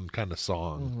their own kind of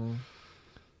song.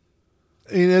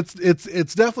 Mm-hmm. And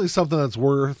it's definitely something that's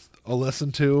worth a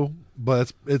listen to,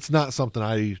 but it's not something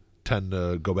I tend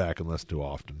to go back and listen to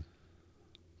often.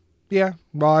 Yeah.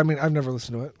 Well, I've never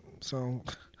listened to it, so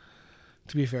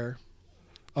to be fair.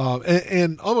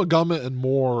 And Ummagumma and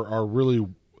More are really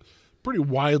pretty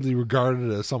widely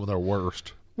regarded as some of their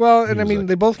worst. Well, and music.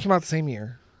 They both came out the same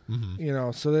year.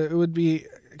 Mm-hmm. So it would be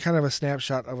kind of a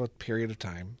snapshot of a period of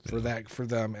time for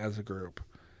them as a group.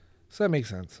 So that makes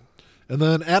sense. And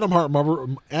then Adam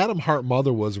Heart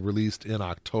Mother was released in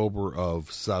October of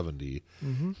 '70,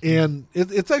 and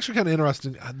it's actually kind of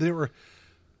interesting. I'm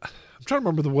trying to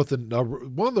remember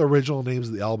one of the original names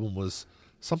of the album was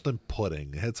something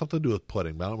pudding. It had something to do with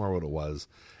pudding, but I don't remember what it was.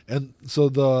 And so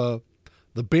the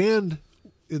band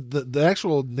the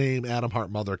actual name Adam Hart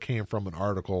Mother came from an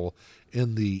article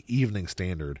in the Evening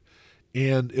Standard,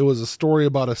 and it was a story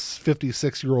about a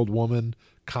 56-year-old woman,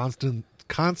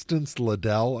 Constance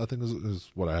Liddell, I think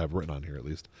is what I have written on here at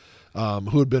least,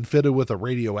 who had been fitted with a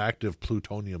radioactive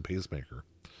plutonium pacemaker.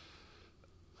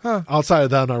 Huh. Outside of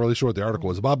that, I'm not really sure what the article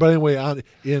was about. But anyway,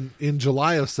 in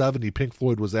July of '70, Pink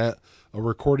Floyd was at a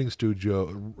recording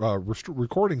studio,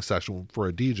 recording session for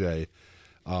a DJ.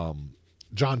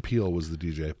 John Peel was the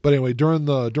DJ. But anyway, during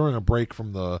a break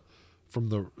from the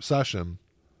session,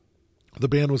 the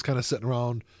band was kind of sitting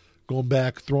around, going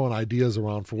back, throwing ideas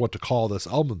around for what to call this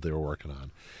album that they were working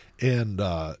on. And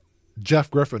Jeff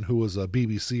Griffin, who was a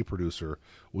BBC producer,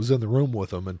 was in the room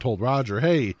with them and told Roger,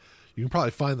 "Hey, you can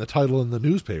probably find the title in the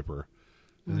newspaper."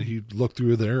 And he looked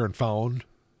through there and found,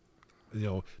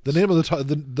 the name of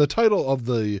the title of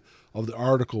the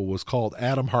article was called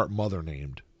 "Adam Hart Mother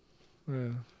Named."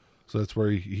 Yeah. So that's where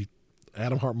he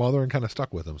Adam Hart Mother, and kind of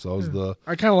stuck with him. So that was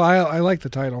I like the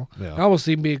title. Yeah. It almost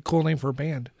seemed to be a cool name for a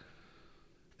band.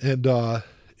 And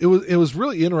it was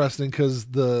really interesting because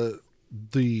the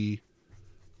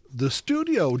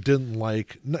studio didn't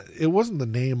like, it wasn't the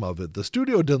name of it. The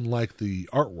studio didn't like the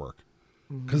artwork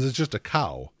because it's just a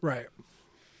cow. Right.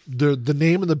 The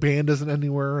name of the band isn't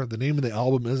anywhere. The name of the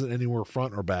album isn't anywhere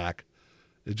front or back.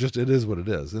 It is what it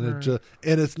is. And right.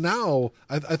 It's now,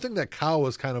 I think that cow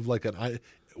is kind of like an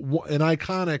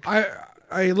iconic.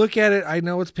 I look at it, I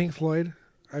know it's Pink Floyd.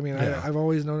 I mean, Yeah. I've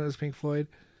always known it as Pink Floyd.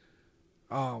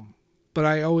 But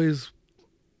I always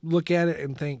look at it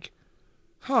and think,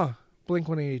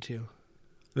 Blink-182.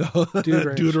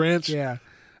 Dude Ranch. Yeah.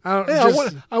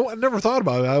 I never thought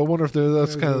about it. I wonder if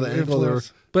that's kind of the angle there.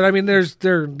 But I mean, there's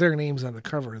their names on the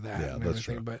cover of that. Yeah, and that's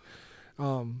everything. true. But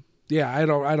I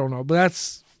don't know. But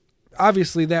that's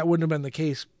obviously that wouldn't have been the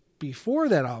case before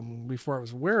that album. Before I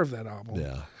was aware of that album.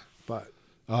 Yeah. But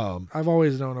I've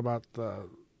always known about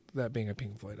that being a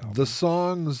Pink Floyd album. The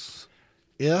songs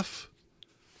 "If"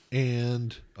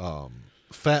 and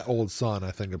 "Fat Old Son,"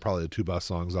 I think, are probably the two best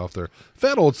songs off there.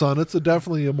 "Fat Old Son," it's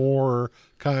definitely a more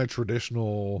kind of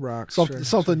traditional rock,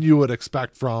 something you would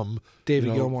expect from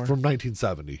David Gilmour from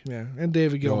 1970. Yeah, and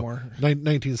David Gilmour.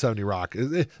 1970 rock.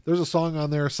 There's a song on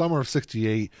there, "Summer of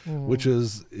 '68," which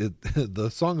is the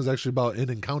song is actually about an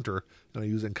encounter, and I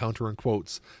use encounter in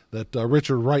quotes, that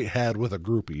Richard Wright had with a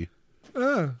groupie.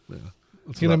 Yeah.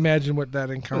 You can imagine what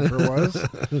that encounter was.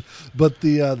 But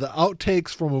the outtakes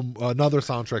from another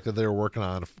soundtrack that they were working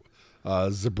on,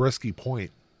 Zabriskie Point,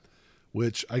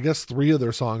 which I guess 3 of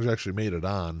their songs actually made it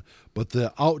on, but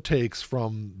the outtakes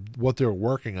from what they were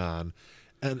working on,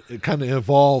 and it kind of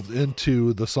evolved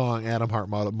into the song "Adam Hart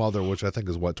Mother," which I think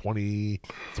is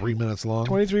 23 minutes long.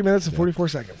 23 minutes and 44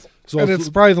 seconds. So and it's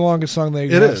probably the longest song they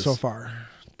have is so far.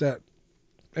 And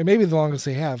maybe the longest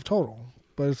they have total.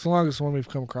 But it's the longest one we've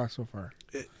come across so far.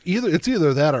 It's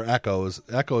either that or Echoes.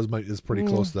 Echoes is pretty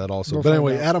close to that also. We'll but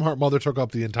anyway, find out. Adam Hart Mother took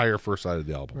up the entire first side of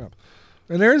the album. Yeah.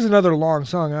 And there is another long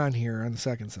song on here on the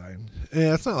second side.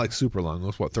 Yeah, it's not like super long. It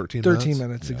was 13 minutes? 13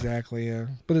 minutes, Yeah. Exactly, yeah.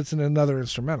 But it's in another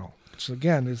instrumental, which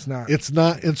again, it's not. It's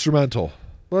not instrumental.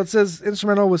 Well, it says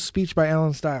instrumental with speech by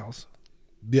Alan Stiles.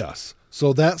 Yes.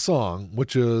 So that song,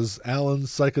 which is Alan's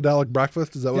Psychedelic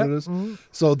Breakfast, is that what it is? Mm-hmm.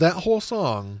 So that whole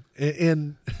song,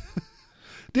 and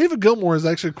David Gilmour is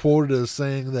actually quoted as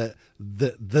saying that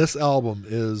this album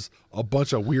is a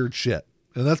bunch of weird shit.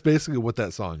 And that's basically what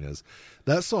that song is.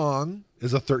 That song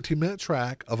is a 13-minute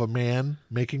track of a man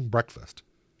making breakfast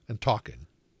and talking.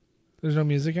 There's no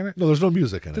music in it? No, there's no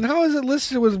music in it. Then how is it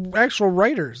listed with actual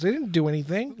writers? They didn't do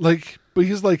anything. But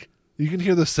he's like, you can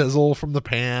hear the sizzle from the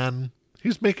pan.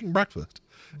 He's making breakfast.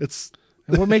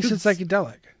 And what makes it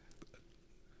psychedelic?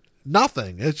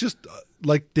 Nothing. It's just,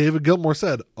 like David Gilmour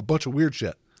said, a bunch of weird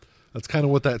shit. That's kind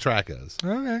of what that track is.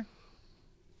 Okay.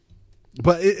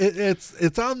 But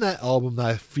it's on that album that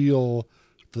I feel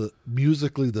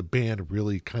musically the band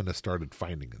really kind of started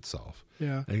finding itself.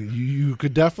 Yeah. And you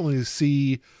could definitely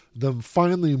see them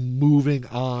finally moving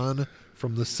on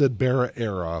from the Syd Barrett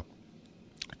era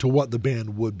to what the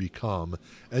band would become.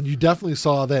 And you definitely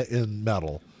saw that in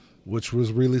Metal, which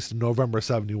was released in November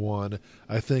 71.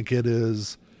 I think it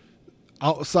is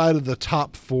outside of the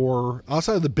top 4,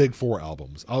 outside of the big 4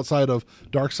 albums, outside of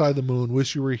Dark Side of the Moon,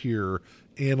 Wish You Were Here,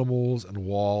 Animals, and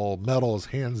Wall, Metal is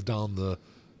hands down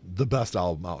the best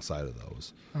album outside of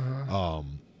those. Uh-huh.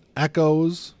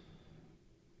 Echoes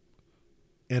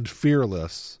and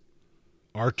Fearless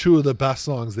are 2 of the best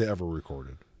songs they ever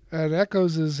recorded. And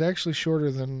Echoes is actually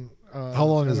shorter than How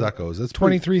long is that goes? It's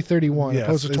 23:31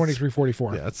 opposed to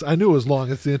 23:44. Yeah, I knew it was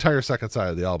long. It's the entire second side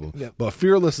of the album. Yep. But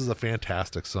Fearless is a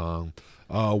fantastic song.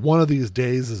 One of These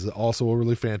Days is also a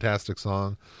really fantastic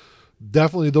song.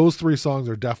 Definitely, those three songs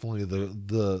are definitely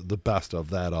the best of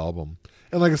that album.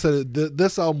 And like I said,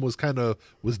 this album was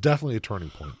definitely a turning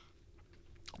point.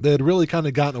 They had really kind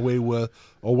of gotten away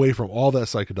from all that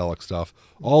psychedelic stuff,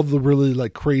 all the really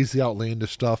like crazy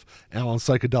outlandish stuff, Alan's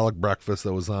Psychedelic Breakfast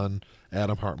that was on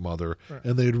Adam Hart Mother, right.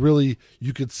 And they'd really,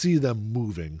 you could see them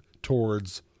moving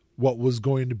towards what was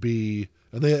going to be,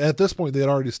 and they at this point they had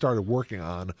already started working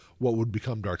on what would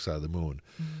become Dark Side of the Moon.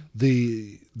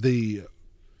 Mm-hmm.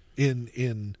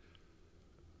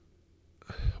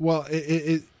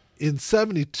 In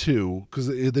 72, because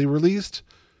they released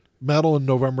Metal in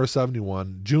November of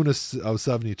 71. June of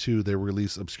 72, they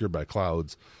released Obscured by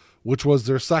Clouds, which was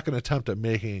their second attempt at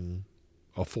making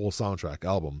a full soundtrack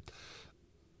album.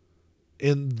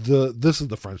 This is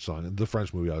the French song, the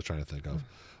French movie I was trying to think of.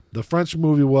 The French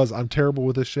movie was, I'm terrible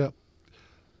with this shit,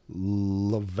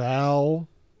 Laval.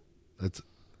 It's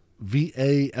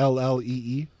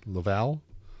Vallee, Laval,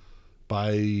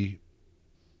 by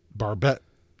Barbette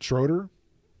Schroeder.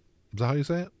 Is that how you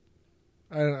say it?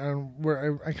 I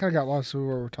kind of got lost with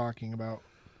what we're talking about.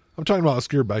 I'm talking about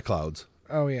Obscured by Clouds.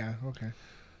 Oh, yeah. Okay.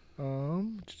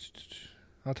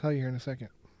 I'll tell you here in a second.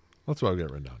 That's what I've got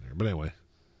written down here. But anyway.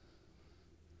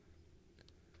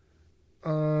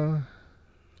 But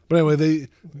anyway,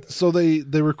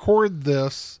 they record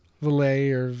this.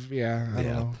 Valet or, I don't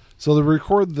know. So they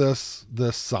record this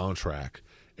soundtrack,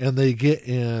 and they get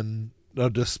in a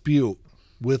dispute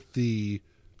with the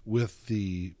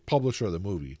publisher of the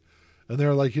movie. And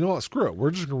they're like, you know what, screw it.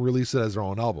 We're just going to release it as their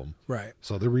own album. Right.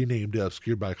 So they renamed it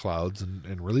Obscured by Clouds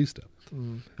and released it.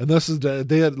 Mm. And this is,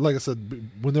 they had, like I said,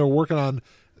 when they were working on,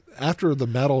 after the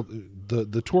metal,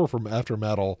 the tour from After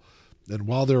Metal, and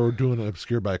while they were doing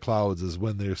Obscured by Clouds is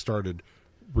when they started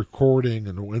recording,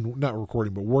 and not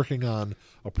recording, but working on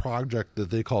a project that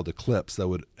they called Eclipse that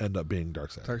would end up being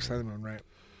Dark Side. Dark Side of the Moon, right.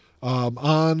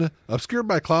 On Obscured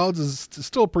by Clouds is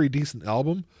still a pretty decent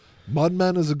album.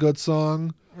 Mudmen is a good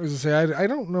song. I was going to say, I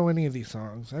don't know any of these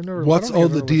songs. I've never. What's Oh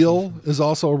the Deal is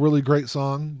also a really great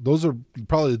song. Those are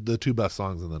probably the two best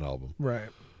songs in that album. Right.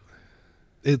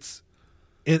 It's,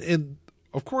 and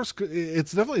of course,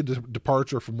 it's definitely a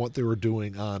departure from what they were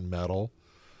doing on Metal.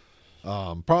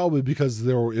 Probably because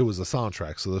it was a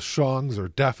soundtrack, so the songs are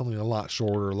definitely a lot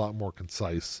shorter, a lot more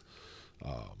concise.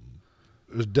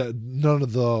 None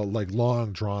of the like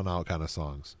long, drawn out kind of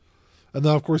songs. And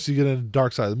then, of course, you get into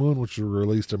Dark Side of the Moon, which was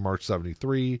released in March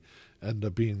 73, ended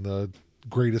up being the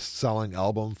greatest selling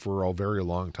album for a very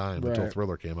long time until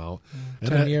Thriller came out.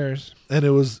 10 years. And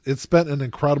it spent an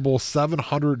incredible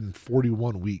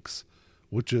 741 weeks,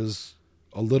 which is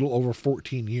a little over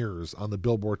 14 years on the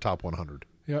Billboard Top 100.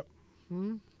 Yep.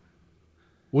 Mm-hmm.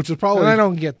 Which is probably... And I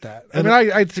don't get that. I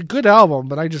mean, it's a good album,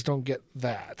 but I just don't get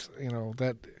that.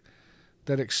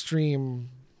 That extreme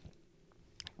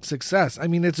success. I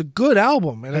mean, it's a good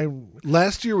album, and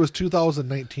last year was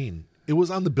 2019. It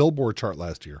was on the Billboard chart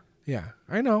last year. Yeah,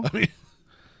 I know. I mean,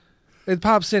 it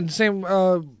pops in. Same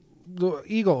the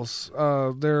Eagles,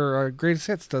 their greatest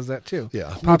hits does that too.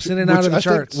 Yeah, pops in and out of the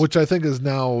charts, which I think is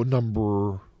now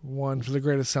number 1 for the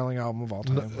greatest selling album of all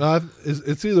time.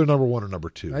 It's either number 1 or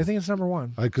number 2. I think it's number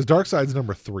 1 because Dark Side's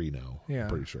number 3 now. Yeah, I'm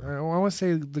pretty sure. I want to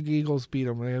say the Eagles beat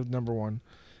them. They have number 1,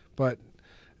 but.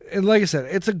 And like I said,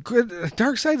 it's a good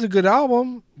Dark Side's a good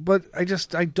album, but I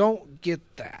don't get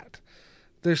that.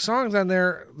 There's songs on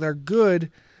there, they're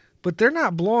good, but they're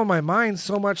not blowing my mind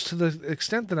so much to the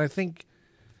extent that I think,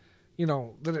 I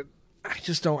don't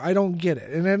get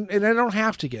it. And I don't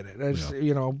have to get it.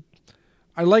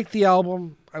 I like the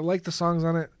album, I like the songs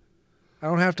on it. I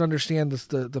don't have to understand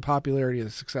the popularity or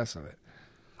the success of it.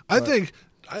 I think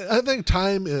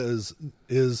Time is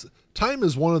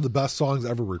one of the best songs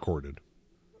ever recorded.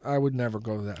 I would never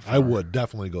go that far. I would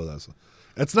definitely go that.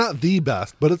 It's not the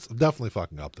best, but it's definitely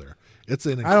fucking up there. It's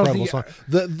an incredible song.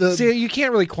 See, you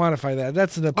can't really quantify that.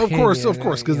 That's an opinion. Of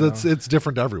course, because it's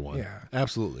different to everyone. Yeah,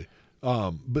 absolutely.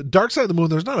 But Dark Side of the Moon,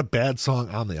 there's not a bad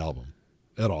song on the album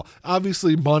at all.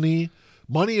 Obviously, Money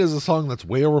is a song that's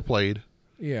way overplayed.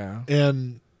 Yeah, but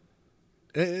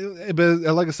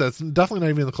like I said, it's definitely not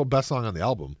even the best song on the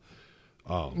album.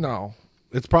 No,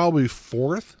 it's probably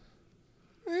 4th.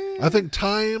 I think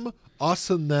Time, Us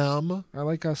and Them. I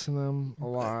like Us and Them a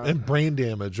lot. And Brain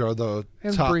Damage are the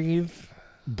top. Breathe.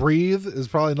 Breathe is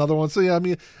probably another one. So yeah, I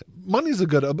mean, Money's a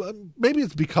good. Maybe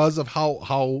it's because of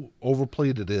how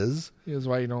overplayed it is. Is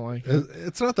why you don't like it.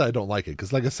 It's not that I don't like it,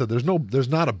 because like I said, there's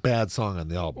not a bad song on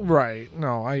the album. Right.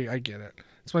 No, I get it.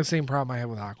 It's my same problem I have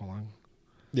with Aqualung.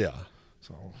 Yeah.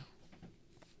 So,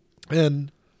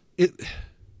 and it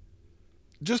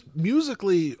just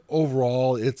musically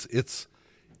overall, it's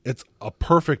a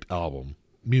perfect album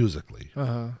musically.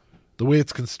 The way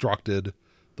it's constructed,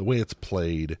 the way it's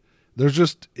played. There's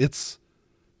just it's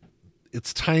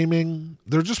timing.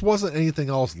 There just wasn't anything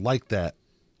else like that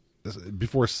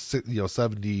before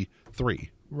 73.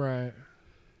 Right.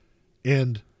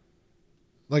 And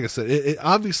like I said, it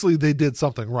obviously they did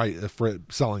something right for it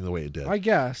selling the way it did. I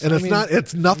guess. And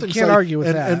it's nothing. You can't argue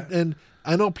with that. And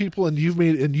I know people, and you've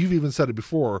even said it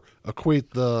before,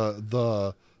 equate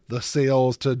the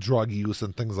sales to drug use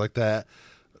and things like that.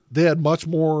 They had much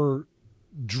more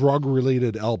drug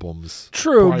related albums.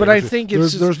 True, but I think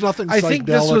there's nothing psychedelic.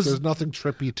 There's nothing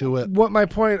trippy to it.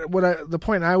 The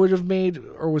point I would have made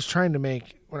or was trying to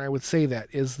make when I would say that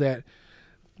is that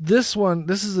this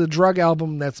is a drug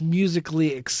album that's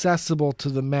musically accessible to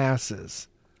the masses.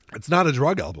 It's not a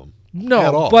drug album. No,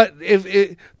 at all. but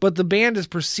but the band is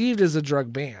perceived as a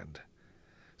drug band.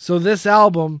 So this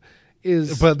album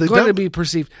is going to be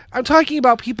perceived. I'm talking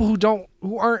about people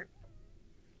who aren't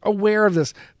aware of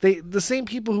this. The same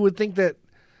people who would think that,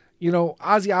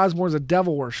 Ozzy Osbourne's a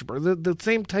devil worshiper. The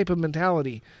same type of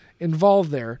mentality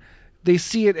involved there. They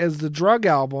see it as the drug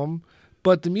album,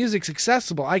 but the music's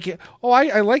accessible. I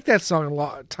like that song a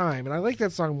lot of time, and I like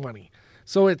that song Money.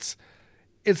 So it's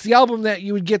the album that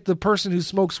you would get the person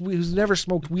who's never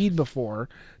smoked weed before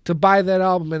to buy that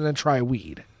album and then try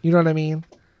weed. You know what I mean?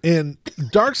 And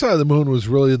Dark Side of the Moon was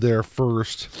really their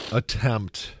first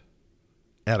attempt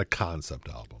at a concept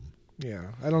album.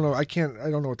 Yeah. I don't know. I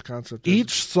don't know what the concept is.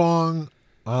 Each song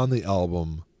on the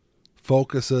album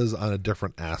focuses on a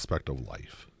different aspect of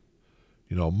life.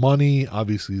 Money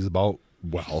obviously is about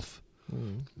wealth.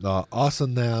 Us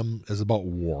and Them is about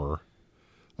war.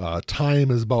 Time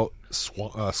is about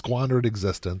squandered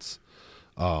existence.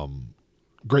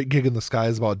 Great Gig in the Sky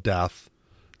is about death.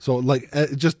 So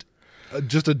just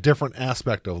a different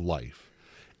aspect of life.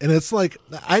 And it's like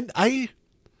I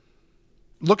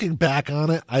looking back on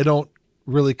it, I don't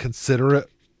really consider it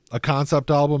a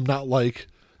concept album. Not like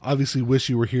obviously Wish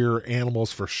You Were Here,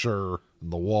 Animals for sure,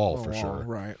 and The Wall for sure.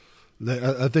 Right.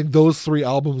 I think those three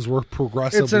albums were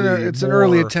progressively. It's an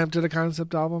early attempt at a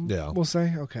concept album. Yeah, we'll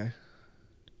say okay.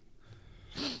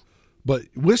 But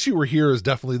Wish You Were Here is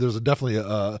there's definitely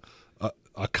a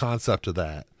concept to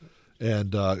that,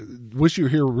 and Wish You Were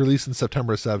Here released in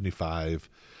September of '75.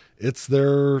 It's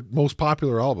their most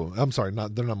popular album. I'm sorry,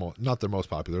 not their most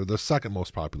popular. Their second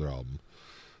most popular album,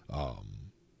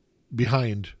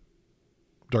 behind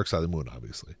Dark Side of the Moon,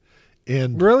 obviously.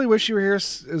 And really, Wish You Were Here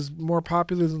is more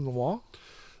popular than The Wall.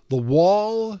 The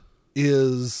Wall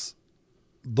is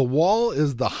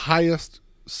the highest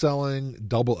selling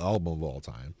double album of all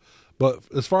time. But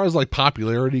as far as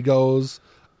popularity goes,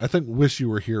 I think Wish You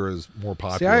Were Here is more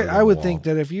popular. See, I would think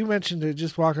that if you mentioned it,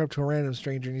 just walk up to a random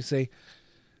stranger and you say,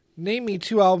 name me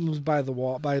two albums by The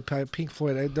Wall, by Pink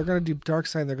Floyd. They're going to do Dark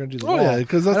Side, they're going to do The Wall. Yeah,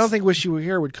 because I don't think Wish You Were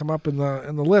Here would come up in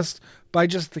the list by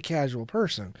just the casual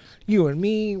person. You and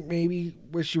me, maybe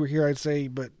Wish You Were Here, I'd say,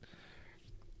 but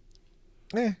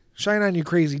Shine On You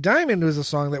Crazy Diamond was a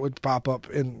song that would pop up,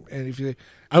 and if you...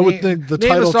 I would think the name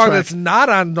title a song track, that's not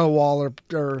on The Wall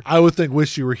or I would think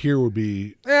Wish You Were Here would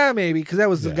be... Yeah, maybe, because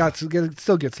it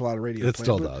still gets a lot of radio play. It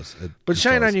still but, does. But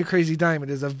Shine On You Crazy Diamond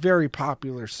is a very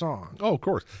popular song. Oh, of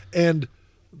course. And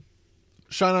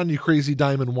Shine On You Crazy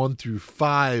Diamond 1 through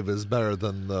 5 is better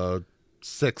than the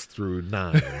 6 through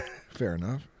 9. Fair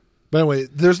enough. But anyway,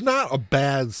 there's not a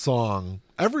bad song.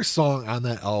 Every song on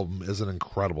that album is an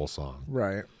incredible song.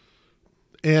 Right.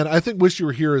 And I think Wish You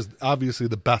Were Here is obviously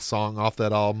the best song off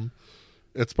that album.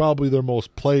 It's probably their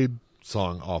most played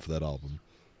song off that album.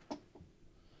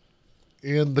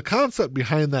 And the concept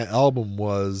behind that album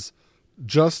was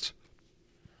just,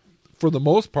 for the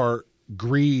most part,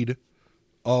 greed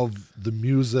of the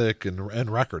music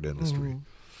and record industry.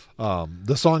 Mm-hmm.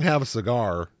 The song Have a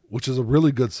Cigar, which is a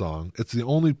really good song. It's the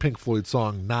only Pink Floyd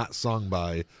song not sung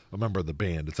by a member of the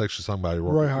band. It's actually sung by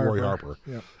Roy Harper.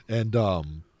 Yep.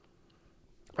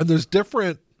 And there's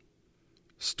different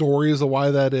stories of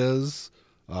why that is.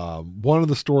 One of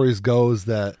the stories goes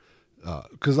that,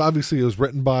 because obviously it was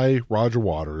written by Roger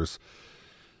Waters.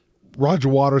 Roger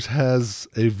Waters has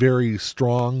a very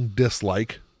strong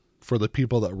dislike for the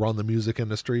people that run the music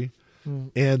industry.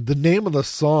 Mm. And the name of the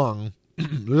song,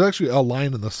 there's actually a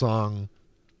line in the song.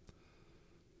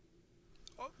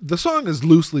 The song is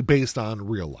loosely based on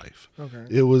real life. Okay.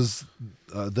 It was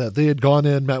that they had gone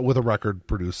in, met with a record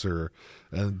producer,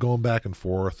 and going back and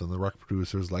forth, and the record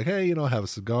producer's like, hey, have a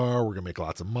cigar, we're gonna make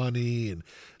lots of money. And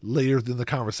later in the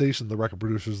conversation, the record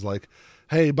producer's like,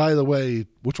 hey, by the way,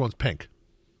 which one's Pink?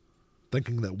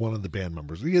 Thinking that one of the band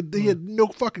members, he had no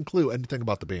fucking clue anything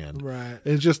about the band, right?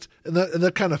 And it's just and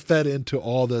that kind of fed into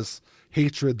all this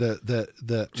hatred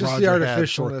that just Roger the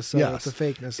artificialness had of it, the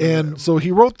fakeness, and so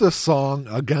he wrote this song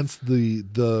against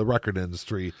the record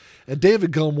industry, and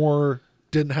David Gilmour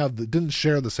didn't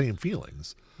share the same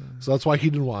feelings, so that's why he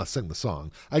didn't want to sing the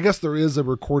song. I guess there is a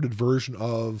recorded version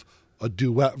of a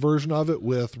duet version of it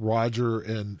with Roger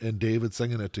and David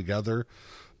singing it together.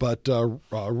 But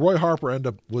Roy Harper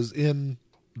was in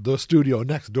the studio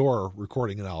next door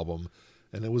recording an album,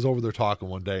 and it was over there talking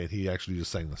one day, and he actually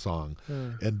just sang the song.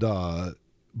 And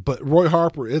but Roy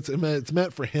Harper, it's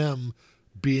meant for him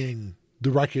being the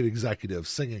record executive,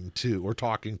 singing to or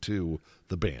talking to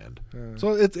the band.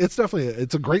 So it's definitely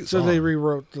it's a great song. So they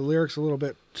rewrote the lyrics a little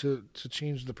bit to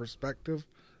change the perspective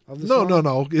of the song?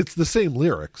 No. It's the same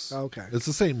lyrics. Okay, it's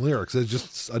the same lyrics. It's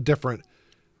just a different.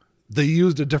 They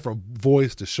used a different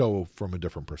voice to show from a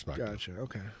different perspective. Gotcha.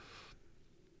 Okay.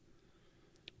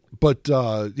 But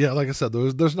like I said,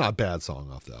 there's not a bad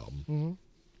song off the album. Mm-hmm.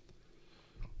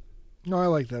 No, I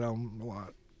like that album a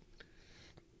lot.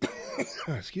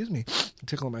 Excuse me, I'm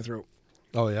tickling my throat.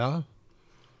 Oh yeah,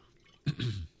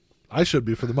 I should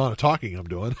be for the amount of talking I'm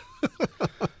doing.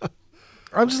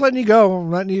 I'm just letting you go. I'm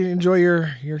letting you enjoy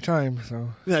your time.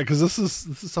 So yeah, because this is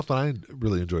something I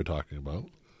really enjoy talking about.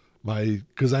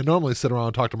 Because I normally sit around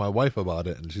and talk to my wife about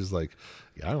it, and she's like,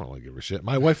 "Yeah, I don't really give a shit."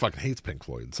 My wife fucking hates Pink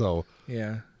Floyd, so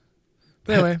yeah.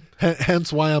 Anyway,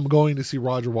 hence why I'm going to see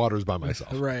Roger Waters by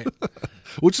myself, right?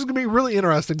 Which is gonna be really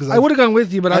interesting because I would have gone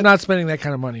with you, but I'm not spending that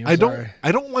kind of money. I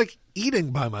don't like eating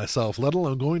by myself, let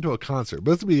alone going to a concert.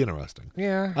 But it's gonna be interesting.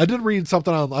 Yeah, I did read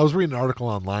something I was reading an article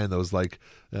online that was like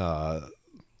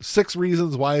 6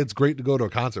 reasons why it's great to go to a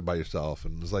concert by yourself,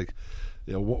 and it was like.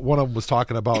 One of them was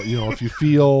talking about, if you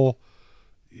feel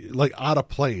like out of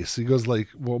place, he goes like,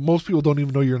 well, most people don't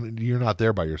even know you're not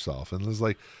there by yourself. And it's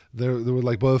like, they were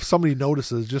like, well, if somebody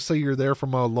notices, just say you're there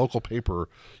from a local paper,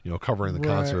 covering the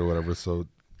concert or whatever. So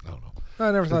I don't know.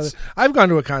 I never thought of it. I've gone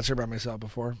to a concert by myself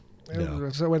before. Yeah. I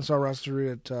went and saw Ross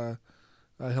Root at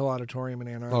Hill Auditorium in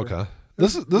Ann Arbor. Okay.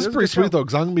 This is pretty sweet though,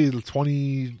 because I'm gonna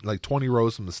be 20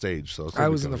 rows from the stage. So I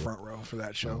was in the front row for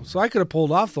that show, so I could have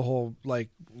pulled off the whole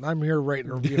I'm here writing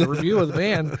a review of the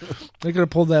band. I could have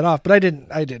pulled that off, but I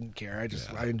didn't care.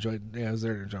 I enjoyed. I was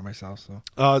there to enjoy myself.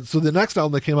 So the next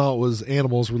album that came out was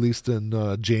Animals, released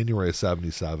in January of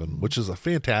 '77, which is a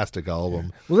fantastic album.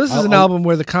 Yeah. Well, this is an album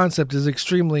where the concept is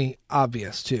extremely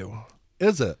obvious too.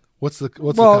 Is it? What's the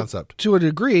concept? To a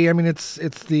degree, I mean, it's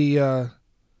the.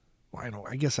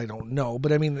 I guess I don't know,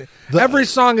 but I mean, every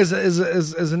song is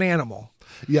an animal.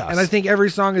 Yes. And I think every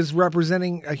song is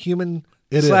representing a human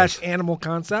 / animal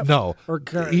concept. No.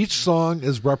 Each song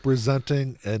is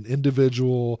representing an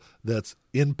individual that's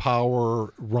in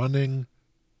power running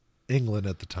England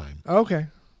at the time. Okay.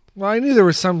 Well, I knew there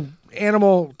was some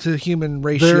animal to human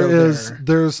ratio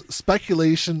There's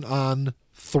speculation on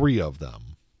 3 of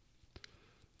them.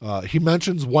 He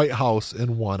mentions White House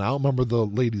in one. I don't remember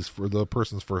the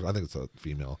person's first. I think it's a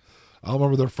female. I don't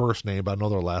remember their first name, but I know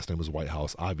their last name is White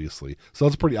House, obviously. So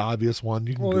that's a pretty obvious one.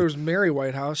 There was Mary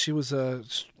Whitehouse. She was a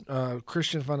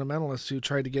Christian fundamentalist who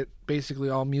tried to get basically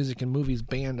all music and movies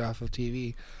banned off of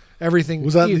TV. Everything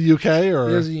was that in the UK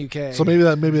or it was in the UK. So maybe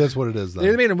that's what it is. Then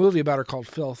They made a movie about her called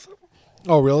Filth.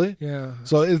 Oh, really? Yeah.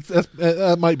 So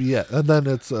that might be it. And then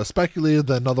it's speculated.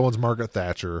 Then another one's Margaret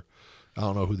Thatcher. I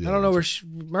don't know who the. I don't know where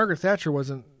Margaret Thatcher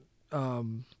wasn't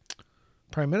prime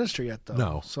minister yet, though.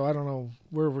 No, so I don't know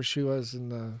where she was in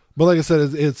the. But like I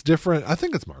said, it's different. I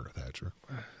think it's Margaret Thatcher.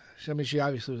 I mean, she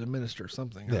obviously was a minister or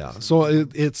something. Yeah. So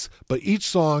but each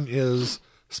song is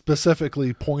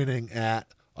specifically pointing at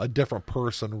a different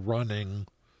person running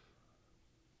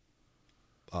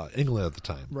England at the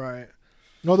time. Right.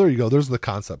 No, there you go. There's the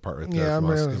concept part right there. Yeah, I'm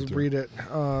going to read it.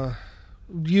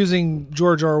 Using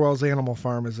George Orwell's Animal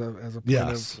Farm as a point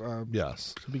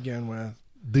yes to begin with.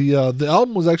 The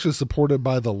album was actually supported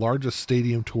by the largest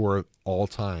stadium tour of all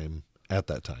time at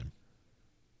that time.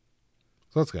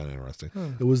 So that's kind of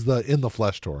interesting. It was the In the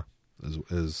Flesh tour.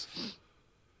 Is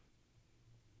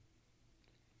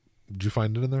did you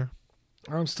find it in there?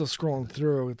 I'm still scrolling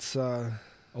through. It's a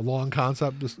long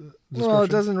concept description. Well,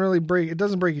 it doesn't really break it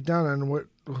down on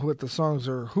what the songs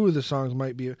are, who the songs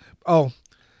might be. Oh.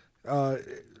 I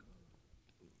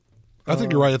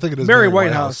think you're right. I think it is Mary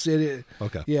Whitehouse. Okay.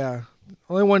 Okay. Yeah.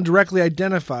 Only one directly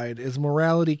identified is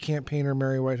morality campaigner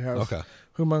Mary Whitehouse. Okay.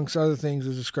 Who, amongst other things,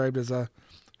 is described as a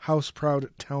house-proud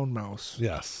town mouse.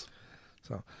 Yes.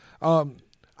 So,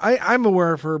 I'm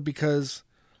aware of her because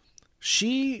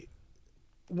she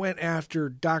went after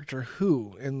Doctor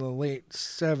Who in the late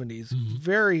 70s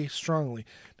very strongly.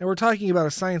 Now we're talking about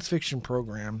a science fiction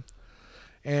program,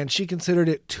 and she considered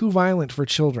it too violent for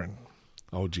children.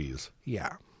 Oh, geez.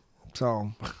 Yeah.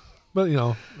 So... But,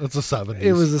 it's the 70s.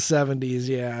 It was the 70s,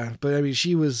 yeah. But, I mean,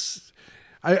 she was...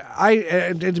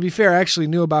 and to be fair, I actually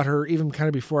knew about her even kind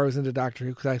of before I was into Doctor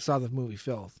Who because I saw the movie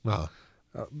Filth.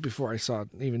 Before I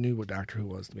even knew what Doctor Who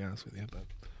was, to be honest with you.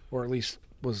 Or at least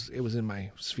it was in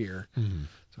my sphere. Mm-hmm.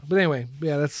 So, but anyway,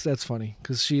 yeah, that's funny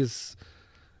because she's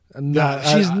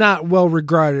not well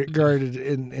regarded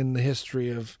in the history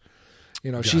of...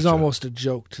 Gotcha. She's almost a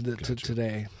joke to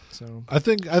today. So I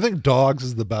think "Dogs"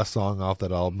 is the best song off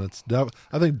that album.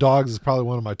 I think "Dogs" is probably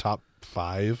one of my top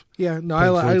 5. Yeah, no,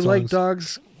 I like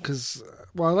 "Dogs" because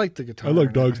I like the guitar. I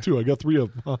like "Dogs" too. I got 3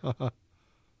 of them.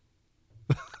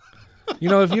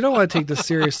 If you don't want to take this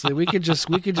seriously, we could just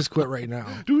quit right now.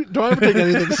 Do I ever take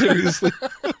anything seriously?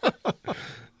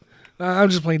 I'm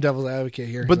just playing devil's advocate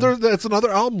here. But that's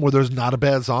another album where there's not a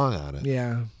bad song on it.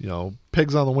 Yeah.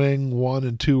 Pigs on the Wing 1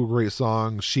 and 2 are great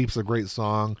songs. Sheep's a great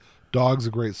song. Dog's a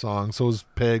great song. So is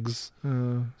Pigs.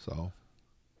 So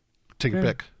take a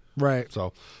pick. Right.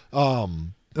 So,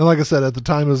 and like I said, at the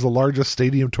time it was the largest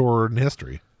stadium tour in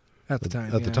history. At the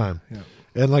time. Yeah.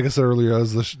 And like I said earlier, it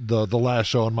was the last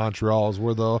show in Montreal is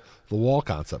where the wall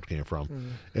concept came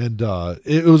from. And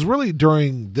it was really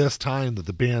during this time that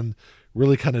the band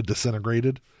really kind of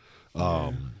disintegrated.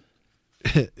 During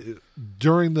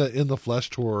the In the Flesh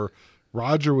tour,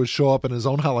 Roger would show up in his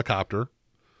own helicopter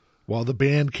while the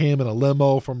band came in a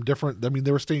limo from different... I mean,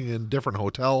 they were staying in different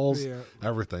hotels,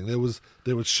 everything. They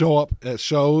would show up at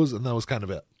shows, and that was kind of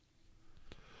it.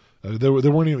 They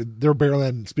were barely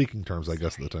on speaking terms, I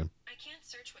guess, at the time. I can't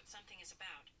search what something is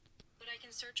about, but I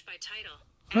can search by title,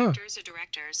 actors or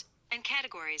directors, and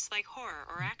categories like horror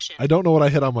or action. I don't know what I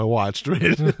hit on my watch.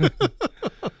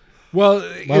 Well,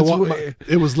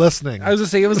 it was listening. I was going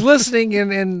to say, it was listening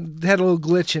and had a little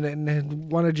glitch in it and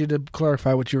wanted you to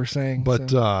clarify what you were saying. But,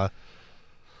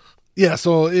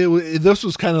 so this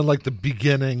was kind of like the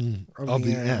beginning of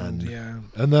the end. Yeah.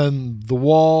 And then The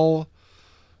Wall,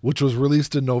 which was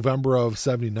released in November of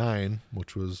 79,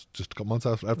 which was just a couple months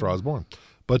after I was born.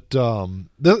 But the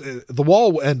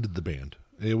Wall ended the band.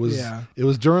 It was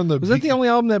during the... Was that the only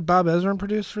album that Bob Ezrin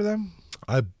produced for them?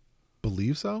 I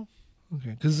believe so.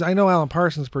 Okay, because I know Alan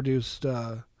Parsons produced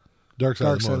Dark Side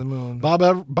of the Moon. Bob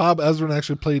Ezrin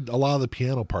actually played a lot of the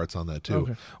piano parts on that too.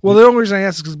 Okay. Well, the only reason I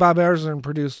asked is because Bob Ezrin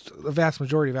produced the vast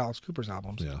majority of Alice Cooper's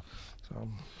albums. Yeah.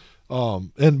 So,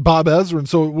 and Bob Ezrin.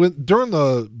 So during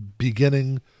the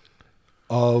beginning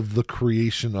of the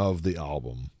creation of the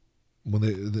album,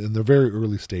 in the very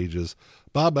early stages,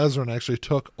 Bob Ezrin actually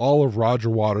took all of Roger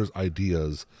Waters'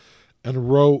 ideas and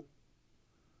wrote.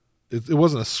 It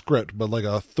wasn't a script, but like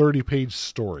a 30-page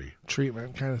story.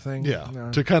 Treatment kind of thing. Yeah,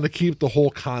 no. To kind of keep the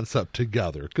whole concept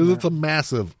together. Because it's a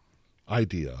massive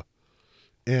idea.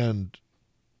 And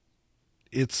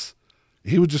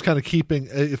he was just kind of keeping...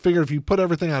 I figured if you put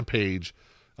everything on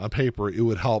paper, it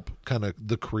would help kind of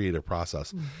the creative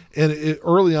process. And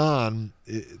early on,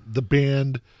 the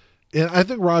band... And I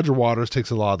think Roger Waters takes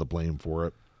a lot of the blame for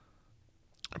it.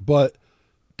 But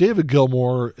David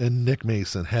Gilmour and Nick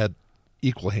Mason had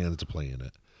equal hands to play in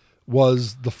it,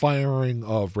 was the firing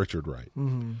of Richard Wright.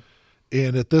 Mm-hmm.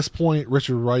 And at this point,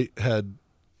 Richard Wright had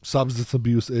substance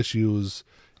abuse issues.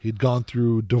 He'd gone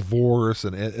through divorce,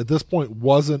 and at this point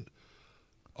wasn't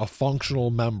a functional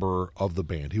member of the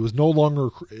band. He was no longer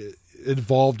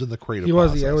involved in the creative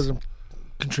process. He wasn't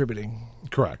contributing.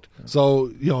 Correct. So,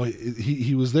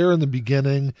 he was there in the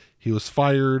beginning. He was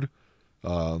fired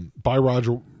by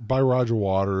Roger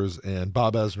Waters, and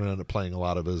Bob Ezrin ended up playing a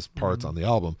lot of his parts on the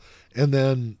album. And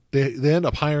then they end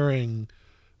up hiring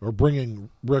or bringing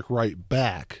Rick Wright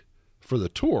back for the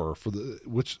tour,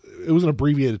 which it was an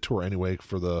abbreviated tour anyway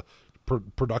for the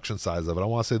production size of it. I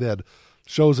want to say they had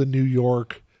shows in New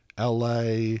York,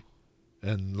 L.A.,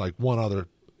 and like one other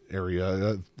area. I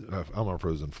don't remember if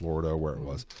it was in Florida or where it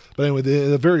was. But anyway, they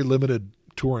had a very limited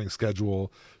touring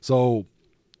schedule. So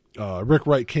Rick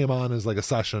Wright came on as like a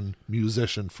session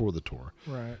musician for the tour,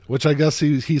 right? Which I guess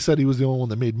he said he was the only one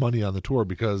that made money on the tour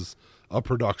because of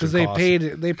production. Because they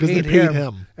paid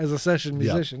him as a session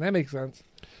musician. That makes sense.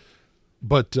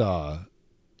 But and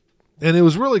it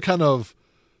was really kind of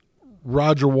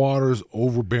Roger Waters'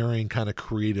 overbearing kind of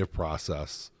creative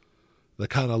process that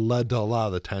kind of led to a lot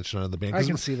of the tension on the band. I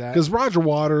can see that because Roger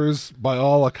Waters, by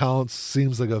all accounts,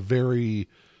 seems like a very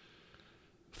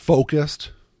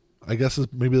focused, I guess is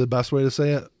maybe the best way to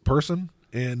say it, person.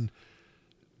 And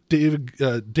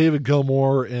David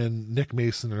Gilmour and Nick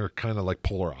Mason are kind of like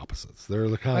polar opposites. They're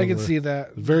the kind I can see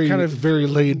that. Very kind of very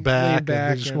laid back, and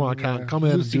back they just want to come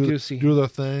in and do their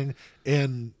thing.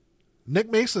 And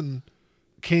Nick Mason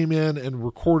came in and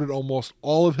recorded almost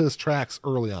all of his tracks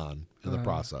early on in the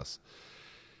process.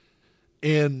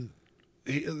 And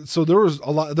so there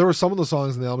were some of the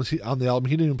songs on the album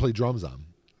he didn't even play drums on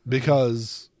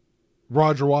because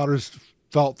Roger Waters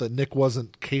felt that Nick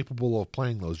wasn't capable of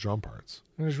playing those drum parts.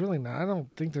 There's really not. I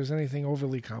don't think there's anything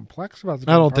overly complex about the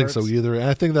drum parts. I don't think so either. And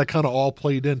I think that kind of all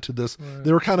played into this. Right.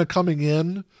 They were kind of coming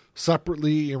in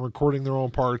separately and recording their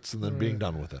own parts and then being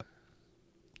done with it.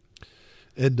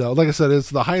 And like I said, it's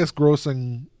the highest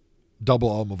grossing double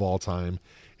album of all time.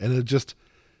 And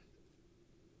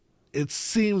it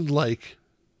seemed like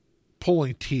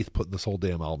pulling teeth putting this whole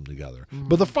damn album together. Mm-hmm.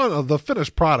 But the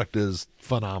finished product is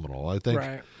phenomenal. I think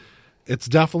it's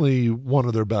definitely one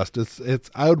of their best.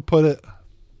 I would put it,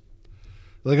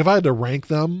 like if I had to rank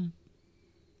them,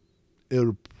 it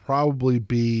would probably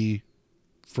be,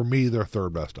 for me, their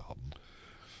third best album.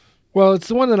 Well, it's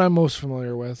the one that I'm most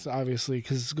familiar with, obviously,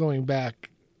 because going back,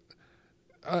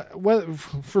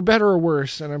 for better or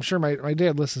worse, and I'm sure my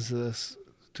dad listens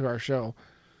to our show,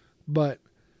 but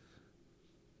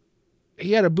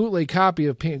he had a bootleg copy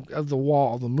of The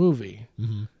Wall, the movie,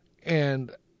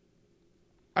 and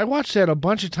I watched that a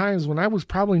bunch of times when I was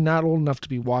probably not old enough to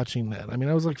be watching that. I mean,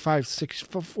 I was like 4,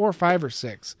 5, or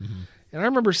 6, and I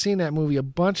remember seeing that movie a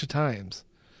bunch of times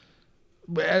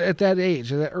at that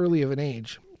age, at that early of an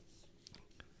age.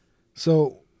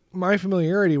 So my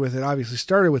familiarity with it obviously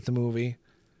started with the movie,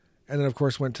 and then of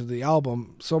course went to the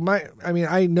album. So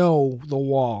I know The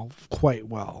Wall quite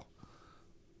well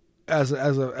as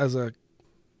a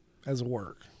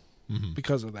work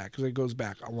because of that, because it goes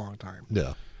back a long time.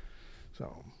 Yeah.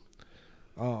 So,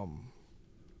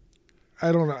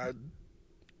 I don't know.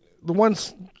 The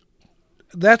ones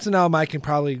that's an album I can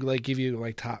probably like give you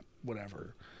like top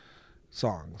whatever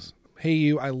songs. Hey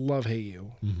You, I love Hey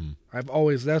You.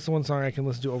 That's the one song I can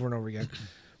listen to over and over again.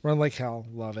 Run Like Hell,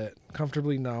 love it.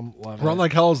 Comfortably Numb, love it. Run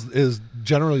Like Hell is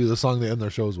generally the song they end their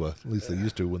shows with. At least they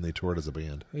used to when they toured as a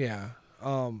band. Yeah.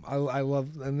 I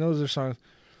love, and those are songs.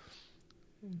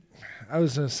 I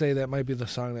was going to say that might be the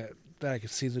song that I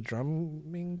could see the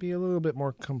drumming be a little bit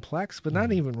more complex, but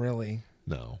not even really.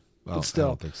 No. But still, I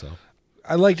don't think so.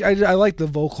 I like the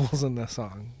vocals in the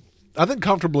song. I think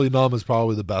Comfortably Numb is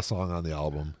probably the best song on the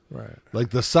album. Right.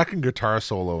 Like the second guitar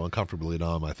solo on Comfortably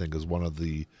Numb, I think, is one of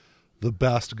the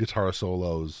best guitar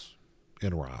solos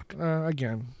in rock.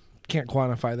 Again, can't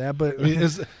quantify that, but I mean,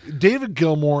 David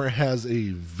Gilmour has a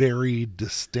very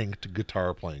distinct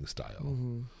guitar playing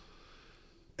style.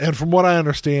 And from what I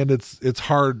understand, it's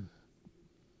hard.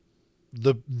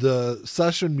 The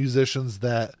session musicians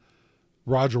that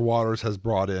Roger Waters has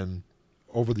brought in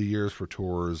over the years for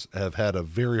tours have had a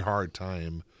very hard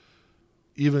time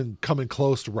even coming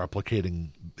close to replicating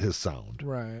his sound.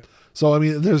 Right. So I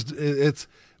mean, it's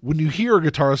when you hear a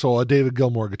guitar solo, a David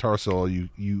Gilmour guitar solo, you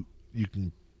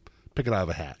can pick it out of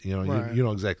a hat. You know, right. you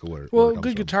know exactly where. Well, where it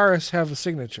comes good from. guitarists have a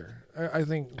signature, I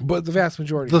think, but the vast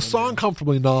majority. The song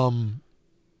 "Comfortably Numb"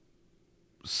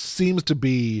 seems to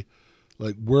be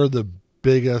like where the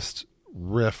biggest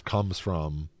riff comes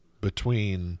from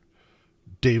between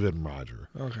David and Roger.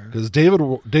 Okay. Because David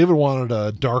wanted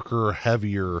a darker,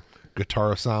 heavier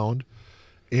guitar sound,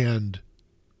 and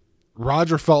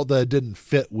Roger felt that it didn't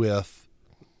fit with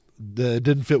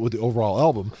the overall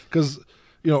album. Because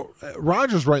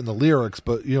Roger's writing the lyrics,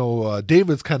 but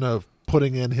David's kind of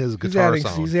putting in his guitar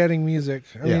sound. He's adding music.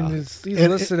 I mean, he's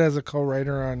listed as a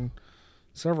co-writer on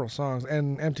several songs,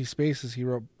 and Empty Spaces he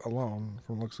wrote alone.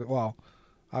 From looks like, well,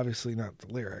 obviously not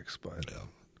the lyrics, but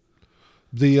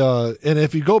and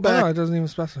if you go back, no, it doesn't even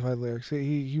specify the lyrics.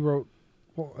 He wrote.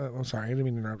 Well, I'm sorry, I didn't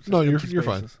mean to interrupt. No, you're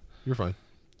fine. You're fine.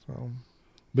 So,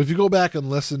 but if you go back and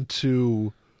listen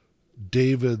to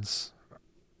David's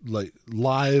like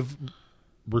live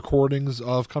recordings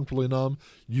of Comfortably Numb,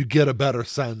 you get a better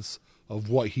sense of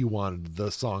what he wanted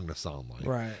the song to sound like.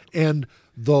 Right. And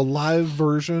the live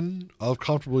version of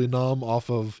Comfortably Numb off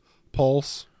of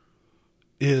Pulse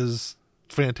is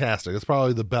fantastic. It's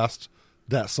probably the best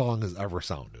that song has ever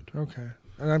sounded. Okay.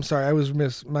 And I'm sorry, I was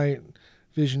my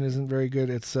vision isn't very good.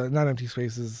 It's not Empty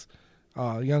Spaces,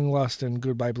 Young Lust and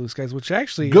Goodbye Blue Skies, which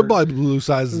actually Goodbye Blue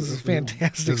Skies is a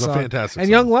fantastic song. And song.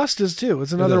 Young Lust is too.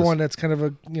 It's another one that's kind of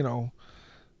a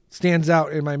stands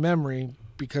out in my memory,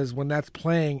 because when that's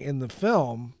playing in the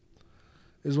film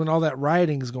is when all that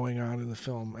writing is going on in the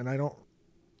film, and I don't,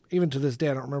 even to this day,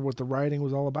 I don't remember what the writing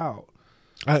was all about.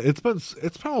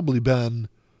 It's probably been,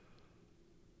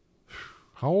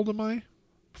 how old am I?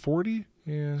 40?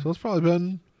 Yeah. So it's probably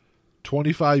been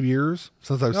 25 years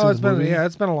since I've seen the movie.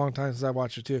 It's been a long time since I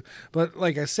watched it too. But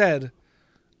like I said,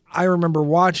 I remember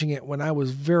watching it when I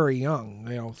was very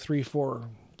young, 3, 4,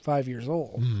 5 years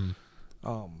old.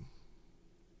 Mm-hmm.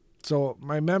 So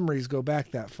my memories go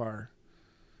back that far.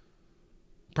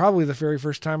 Probably the very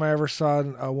first time I ever saw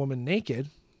a woman naked,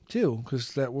 too,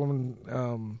 because that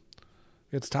woman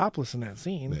gets topless in that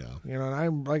scene. Yeah.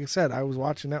 And like I said, I was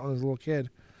watching that when I was a little kid,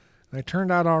 and I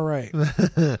turned out all right.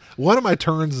 One of My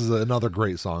Turns is another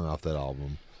great song off that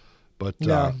album, but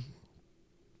Yeah.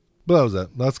 But that was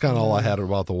it. That's kind of all I had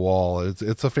about The Wall.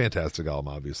 It's a fantastic album,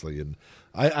 obviously, and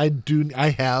I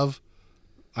have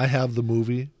the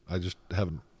movie. I just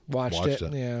haven't watched it.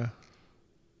 Yeah.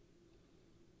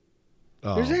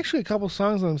 There's actually a couple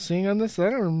songs I'm seeing on this that I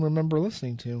don't remember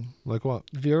listening to. Like what?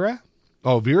 Vera?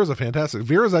 Oh, Vera's a fantastic.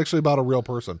 Vera's actually about a real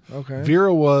person. Okay.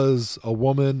 Vera was a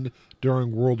woman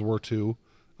during World War II.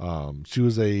 She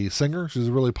was a singer. She was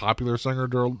a really popular singer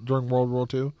during World War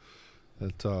II.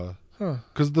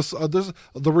 Because there's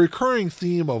the recurring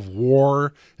theme of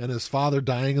war and his father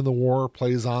dying in the war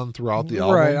plays on throughout the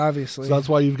album. Right, obviously. So that's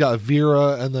why you've got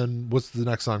Vera, and then what's the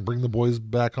next song? Bring the Boys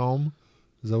Back Home.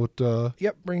 Is that what?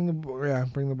 Yep, bring the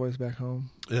boys back home.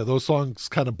 Yeah, those songs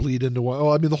kind of bleed into one. Oh,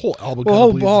 I mean, the whole album. The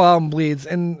bleeds. whole album bleeds,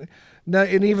 and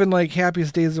even like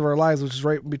Happiest Days of Our Lives, which is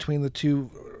right between the two,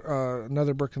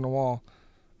 Another Brick in the Wall.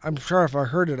 I'm sure if I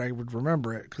heard it, I would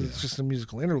remember it because it's just a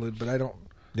musical interlude. But I don't.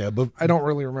 Yeah, but I don't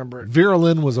really remember it. Vera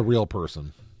Lynn was a real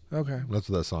person. Okay, that's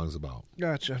what that song's about.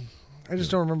 Gotcha. I just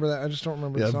don't remember that. I just don't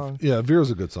remember the song. Yeah, Vera's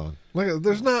a good song. Like,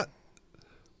 there's not.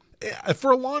 For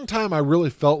a long time, I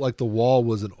really felt like The Wall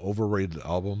was an overrated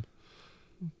album.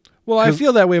 Well, I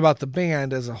feel that way about the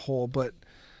band as a whole, but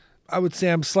I would say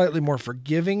I'm slightly more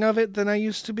forgiving of it than I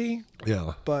used to be.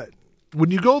 Yeah. But when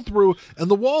you go through,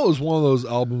 and The Wall is one of those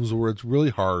albums where it's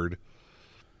really hard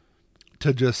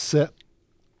to just sit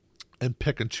and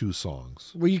pick and choose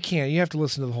songs. Well, you can't. You have to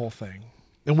listen to the whole thing.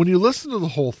 And when you listen to the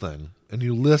whole thing, and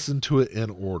you listen to it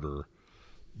in order,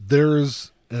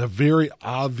 there's a very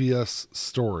obvious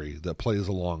story that plays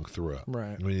along through it.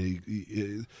 Right. I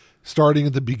mean, starting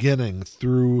at the beginning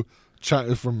through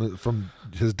from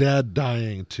his dad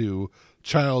dying to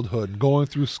childhood and going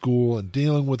through school and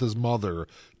dealing with his mother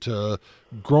to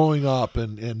growing up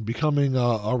and becoming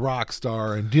a rock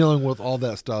star and dealing with all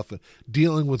that stuff and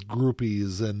dealing with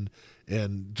groupies and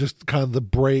just kind of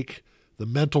the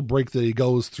mental break that he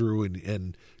goes through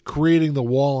and creating the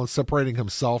wall and separating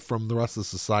himself from the rest of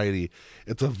society.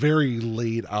 It's a very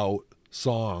laid out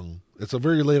song. It's a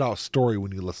very laid out story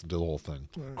when you listen to the whole thing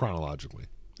chronologically.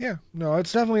 Yeah. No,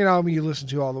 it's definitely an album you listen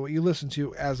to all the way. You listen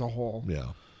to as a whole.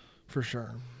 Yeah. For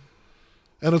sure.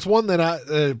 And it's one that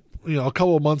a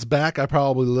couple of months back, I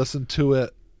probably listened to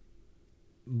it.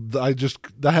 I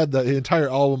had the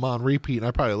entire album on repeat, and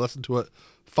I probably listened to it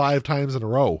 5 times in a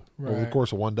row over the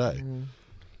course of one day.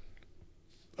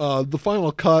 The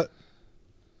final cut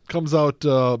comes out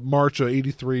March of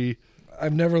 '83.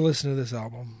 I've never listened to this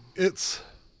album. It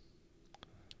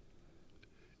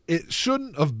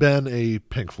shouldn't have been a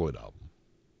Pink Floyd album.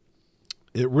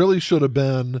 It really should have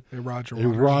been a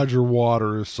Roger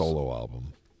Waters solo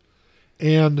album.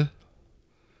 And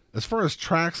as far as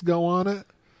tracks go on it,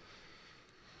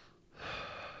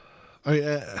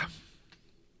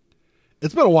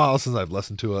 it's been a while since I've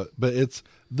listened to it, but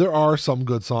there are some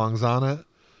good songs on it.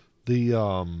 The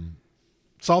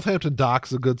Southampton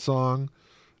Dock's a good song.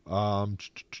 I'm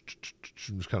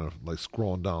just kind of like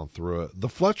scrolling down through it. The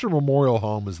Fletcher Memorial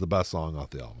Home is the best song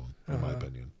off the album, in my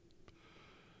opinion.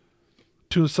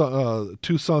 Two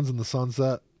Suns in the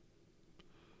Sunset.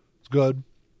 It's good.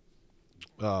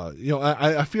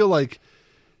 I feel like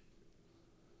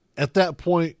at that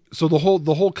point, so the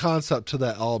whole concept to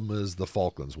that album is the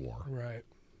Falklands War, right?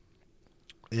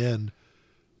 And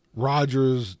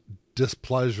Roger's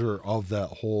displeasure of the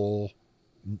whole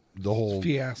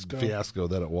fiasco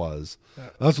that it was. Yeah.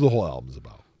 That's what the whole album's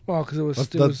about. Well, because it was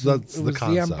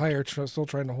the empire still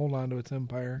trying to hold on to its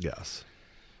empire. Yes.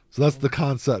 So that's the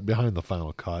concept behind the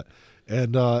final cut.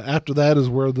 And after that is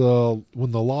where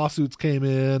when the lawsuits came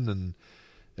in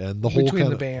and the whole between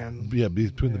kind the of band. Yeah,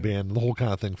 between the band and the whole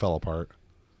kind of thing fell apart.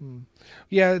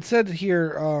 Yeah, it said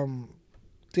here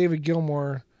David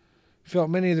Gilmour felt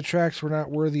many of the tracks were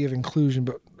not worthy of inclusion,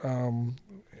 but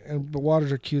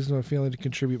Waters accused him of failing to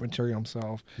contribute material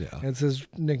himself. Yeah. And it says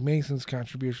Nick Mason's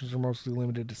contributions were mostly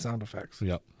limited to sound effects.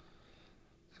 Yep.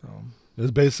 So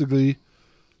it's basically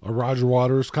a Roger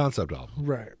Waters concept album.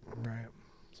 Right.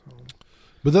 So.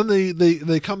 But then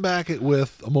they come back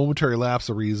with A Momentary Lapse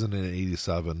of Reason in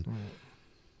 '87,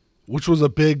 which was a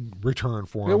big return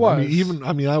for him. It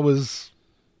was.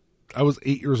 I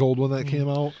 8 years old when that came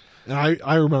out, and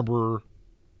I remember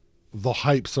the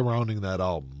hype surrounding that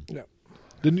album. Yeah.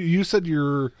 Didn't you said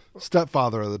your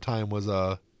stepfather at the time was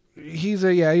he was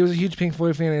a huge Pink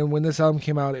Floyd fan, and when this album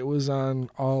came out, it was on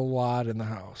a lot in the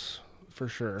house for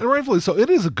sure. And rightfully so. It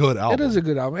is a good album. It is a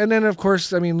good album, and then of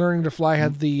course, I mean, Learning to Fly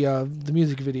had the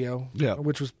music video,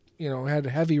 which was had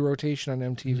heavy rotation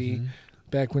on MTV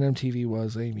back when MTV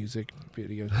was a music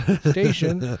video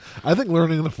station. I think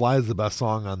Learning to Fly is the best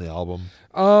song on the album.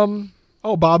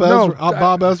 Bob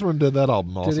Ezrin did that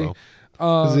album also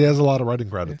because he has a lot of writing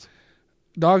credits.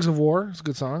 Dogs of War is a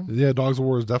good song. Yeah, Dogs of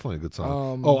War is definitely a good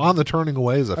song. On the Turning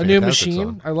Away is a fantastic New Machine.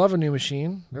 Song. I love A New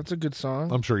Machine. That's a good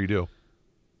song. I'm sure you do.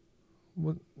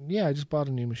 Well, yeah, I just bought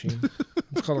a new machine.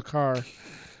 It's called a car.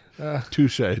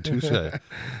 Touche.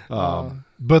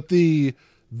 But the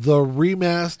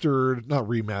remastered, not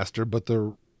remastered, but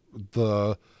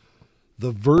the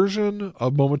version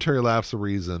of Momentary Lapse of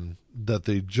Reason that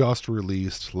they just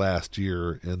released last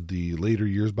year in the Later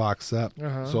Years box set.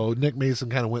 So Nick Mason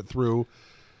kind of went through,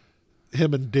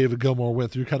 him and David Gilmour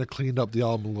went through, kind of cleaned up the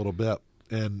album a little bit,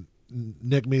 and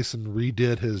Nick Mason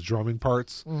redid his drumming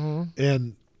parts.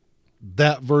 And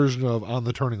that version of On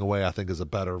the Turning Away, I think, is a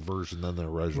better version than the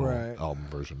original album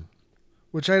version.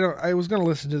 Which I was going to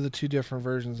listen to the two different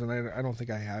versions, and I don't think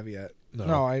I have yet.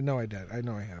 No, I know I did. I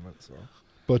know I haven't. So,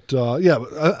 but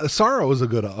Sorrow is a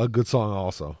good song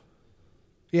also.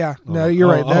 Yeah, no, you're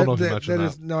right. I don't know if you mentioned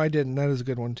that. No, I didn't. That is a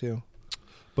good one too.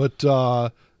 But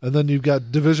and then you've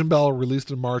got Division Bell,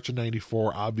 released in March of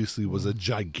 '94. Obviously, was a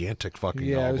gigantic fucking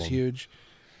album. Yeah, it was huge.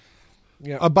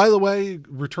 Yeah. By the way,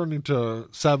 returning to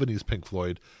 '70s Pink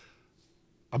Floyd,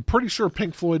 I'm pretty sure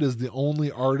Pink Floyd is the only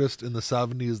artist in the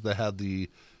 '70s that had the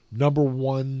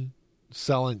 #1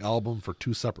 selling album for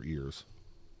 2 separate years.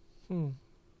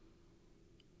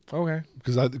 Okay.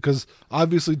 Because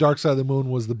obviously Dark Side of the Moon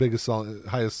was the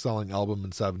highest selling album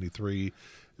in '73.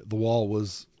 The Wall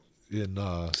was in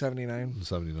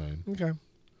 '79. Okay.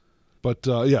 But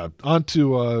on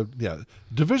to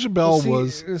Division Bell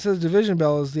was. It says Division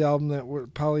Bell is the album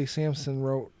that Polly Sampson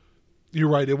wrote. You're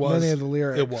right. It was many of the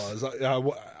lyrics. It was.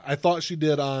 I thought she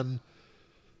did on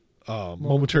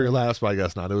Momentary Lapse, but I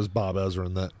guess not. It was Bob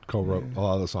Ezrin that co-wrote a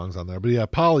lot of the songs on there. But yeah,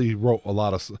 Polly wrote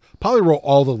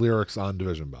all the lyrics on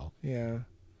Division Bell. Yeah.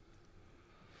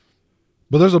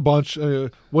 But there's a bunch.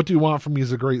 What Do You Want From Me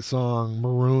is a great song.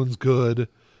 Maroon's good.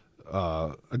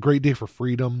 A Great Day for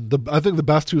Freedom. I think the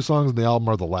best 2 songs in the album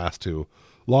are the last 2.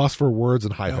 Lost for Words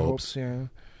and High Hopes. Yeah.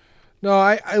 No,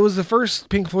 I was the first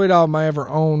Pink Floyd album I ever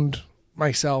owned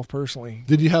myself personally.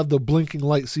 Did you have the Blinking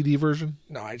Light CD version?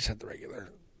 No, I just had the regular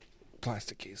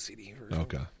plastic case CD version.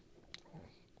 Okay.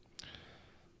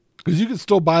 Because you can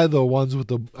still buy the ones with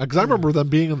the. Because I remember them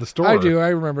being in the store. I do. I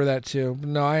remember that too.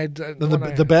 No,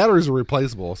 the batteries are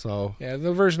replaceable. So yeah,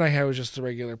 the version I had was just the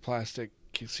regular plastic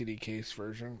CD case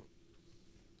version.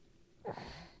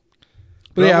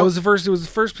 But yeah, it was the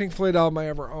first Pink Floyd album I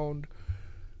ever owned,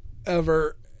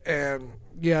 ever, and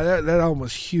yeah, that album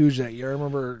was huge that year. I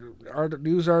remember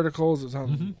news articles. It was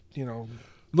on,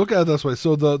 Look at it this way.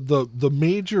 So the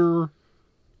major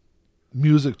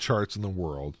music charts in the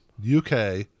world: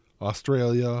 UK,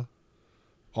 Australia,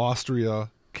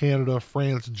 Austria, Canada,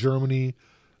 France, Germany,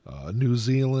 New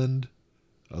Zealand,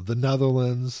 the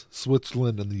Netherlands,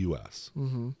 Switzerland, and the US.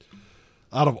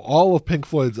 Out of all of Pink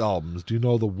Floyd's albums, do you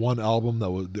know the only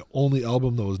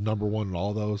album that was #1 in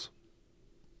all those?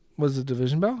 Was it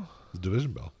Division Bell? It was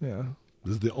Division Bell. Yeah.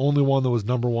 This is the only one that was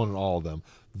 #1 in all of them.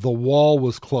 The Wall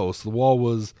was close. The Wall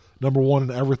was #1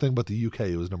 in everything but the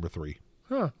UK. It was #3.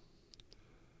 Huh.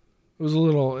 It was a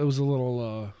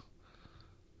little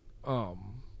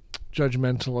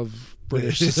judgmental of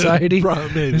British society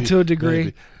maybe, to a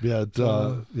degree. Maybe.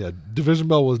 Yeah, Division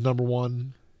Bell was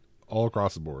 #1 all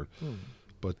across the board.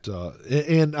 But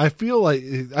and I feel like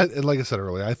I said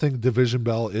earlier, I think Division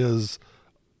Bell is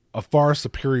a far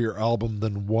superior album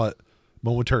than what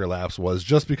Momentary Lapse was,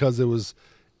 just because it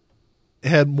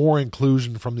had more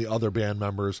inclusion from the other band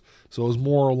members. So it was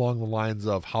more along the lines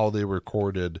of how they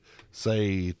recorded,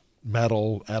 say,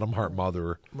 Metal, Atom Heart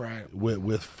Mother, right,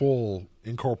 with full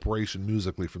incorporation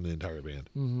musically from the entire band.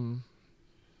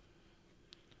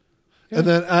 Yeah.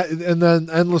 And then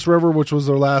Endless River, which was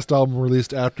their last album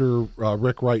released after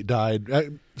Rick Wright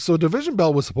died. So Division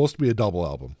Bell was supposed to be a double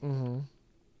album.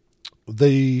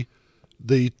 They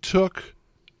took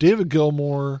David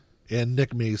Gilmour and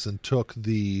Nick Mason took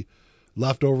the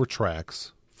leftover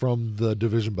tracks from the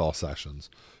Division Bell sessions,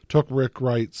 took Rick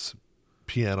Wright's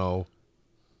piano,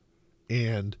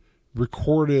 and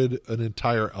recorded an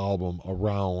entire album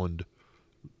around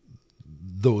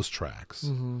those tracks.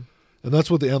 And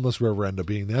that's what the Endless River ended up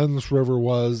being. The Endless River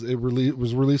was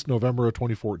released November of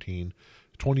 2014,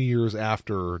 20 years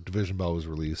after Division Bell was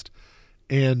released.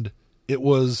 And it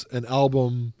was an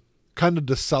album kind of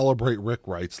to celebrate Rick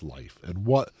Wright's life and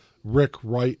what Rick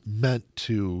Wright meant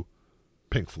to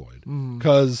Pink Floyd.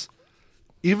 Because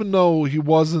even though he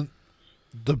wasn't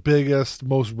the biggest,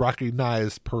 most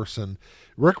recognized person,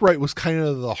 Rick Wright was kind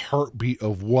of the heartbeat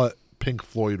of what Pink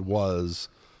Floyd was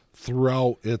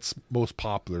throughout its most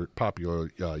popular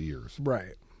years.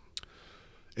 Right.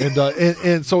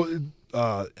 And so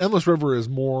Endless River is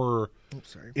more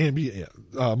ambient,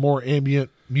 more ambient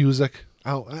music.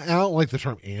 I don't like the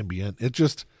term ambient.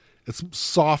 It's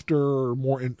softer,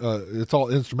 more. It's all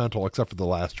instrumental except for the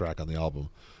last track on the album,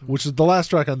 which is the last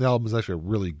track on the album is actually a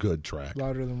really good track.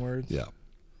 Louder Than Words. Yeah.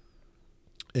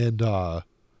 And and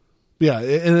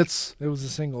it was a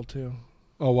single too.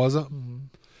 Oh, was it? Mm-hmm.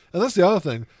 And that's the other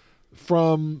thing.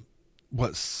 From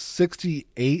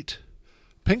 68,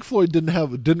 Pink Floyd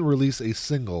didn't release a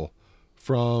single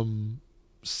from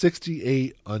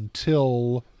 68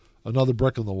 until Another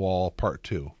Brick in the Wall Part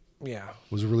 2. Yeah.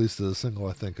 Was released as a single,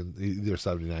 I think, in either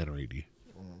 79 or 80.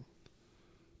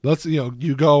 That's,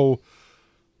 you go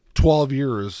 12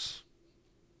 years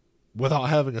without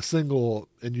having a single,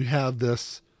 and you have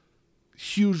this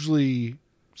hugely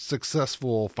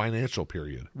successful financial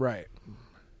period. Right.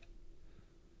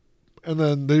 And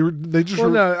then they just... Well,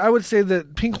 no, I would say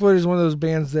that Pink Floyd is one of those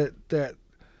bands that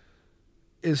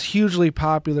is hugely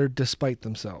popular despite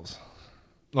themselves.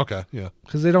 Okay, yeah.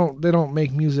 Because they don't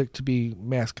make music to be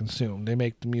mass consumed. They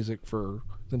make the music for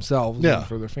themselves and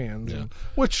for their fans. Yeah.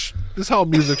 Which is how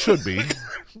music should be.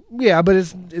 Yeah, but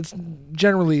it's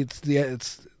generally it's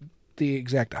the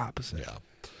exact opposite. Yeah.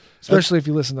 Especially if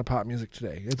you listen to pop music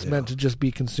today. It's meant to just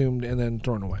be consumed and then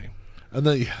thrown away. And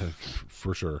then,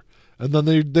 for sure. And then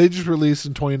they just released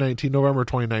in November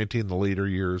 2019, The Later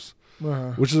Years,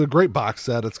 which is a great box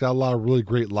set. It's got a lot of really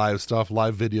great live stuff,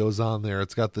 live videos on there.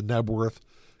 It's got the Nebworth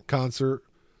concert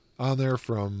on there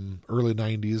from early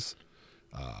 90s.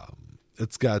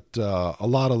 It's got a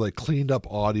lot of like cleaned up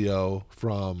audio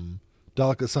from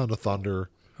Delicate Sound of Thunder,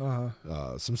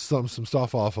 some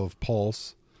stuff off of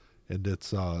Pulse. And it's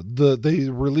they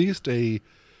released a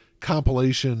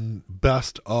compilation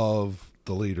best of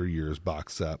the Later Years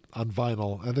box set on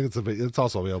vinyl. I think it's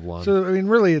also available on. So I mean,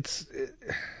 really, it's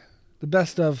the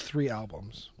best of 3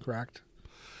 albums, correct?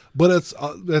 But it's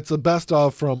a best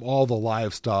of from all the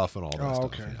live stuff and all that stuff.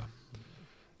 Okay.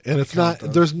 Yeah. And it's not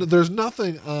there's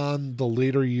nothing on the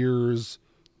Later Years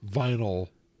vinyl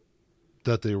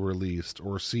that they released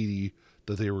or CD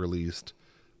that they released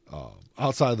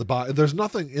outside of the box. There's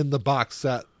nothing in the box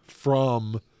set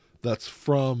that's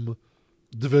from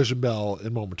Division Bell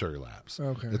and Momentary Lapse.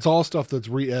 Okay. It's all stuff that's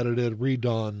re-edited,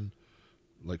 redone,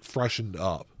 like freshened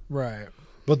up. Right.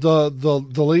 But the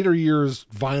Later Years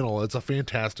vinyl, it's a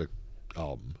fantastic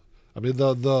album. I mean,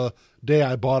 the day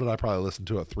I bought it, I probably listened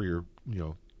to it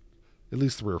at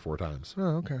least 3 or 4 times.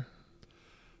 Oh, okay.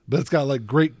 But it's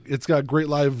got great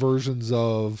live versions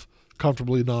of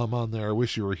Comfortably Numb on there. I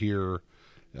Wish You Were Here.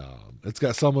 It's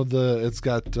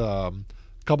got a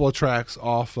couple of tracks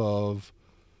off of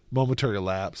Momentary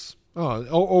Lapse.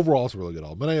 Overall, it's a really good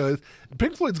album. But anyway,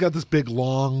 Pink Floyd's got this big,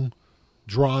 long,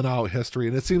 drawn-out history,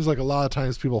 and it seems like a lot of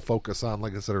times people focus on,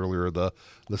 like I said earlier, the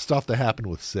stuff that happened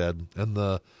with Syd and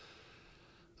the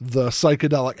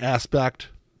psychedelic aspect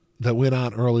that went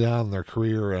on early on in their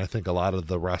career, and I think a lot of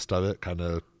the rest of it kind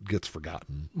of gets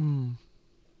forgotten.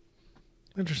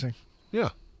 Interesting.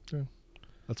 Yeah.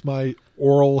 That's my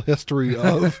oral history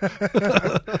of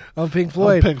of Pink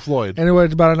Floyd. And it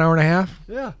was about an hour and a half?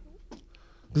 Yeah.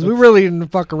 Because we really didn't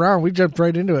fuck around. We jumped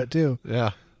right into it, too.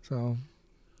 Yeah. So.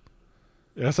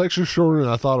 Yeah, it's actually shorter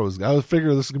than I thought it was. I was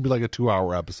figuring this was going to be like a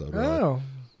 2-hour episode. Really. Oh,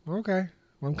 okay.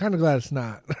 Well, I'm kind of glad it's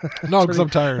not. No, because I'm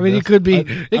tired. I mean, it could be.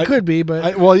 It could be,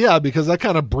 but well, yeah, because I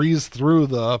kind of breezed through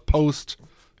the post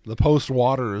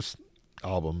Waters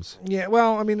albums. Yeah,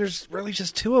 well, I mean, there's really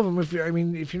just 2 of them. If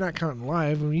you're not counting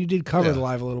live, I mean, you did cover the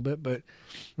live a little bit, but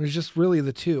there's just really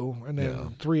the 2, and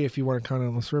then 3 if you want to count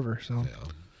Endless River. So, yeah.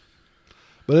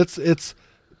 But it's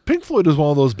Pink Floyd is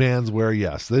one of those bands where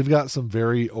yes, they've got some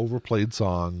very overplayed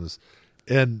songs,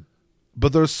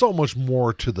 but there's so much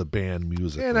more to the band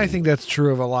music. And I think that's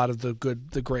true of a lot of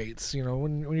the greats. You know,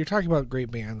 when you're talking about great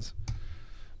bands,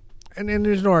 and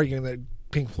there's no arguing that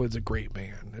Pink Floyd's a great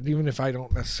band, and even if I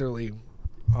don't necessarily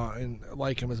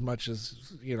like him as much as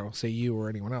say you or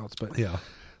anyone else, but yeah,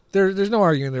 there's no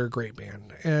arguing they're a great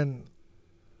band, and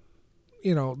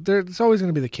it's always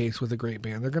going to be the case with a great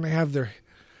band. They're going to have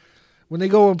when they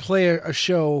go and play a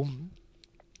show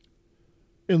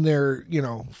in their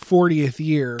 40th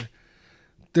year,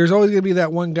 there's always going to be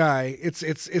that one guy. It's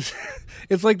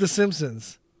like The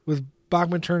Simpsons with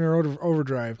Bachman Turner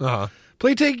Overdrive.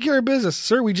 Play Taking Care of Business.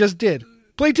 Sir, we just did.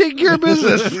 Play Taking Care of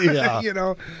Business. Yeah.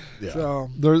 Yeah. So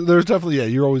there's definitely,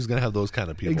 you're always going to have those kind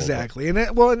of people. Exactly. And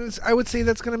I would say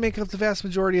that's going to make up the vast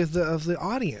majority of the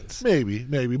audience. Maybe.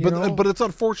 But it's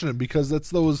unfortunate because it's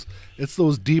those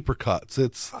deeper cuts.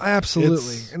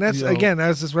 Absolutely. And that's, again,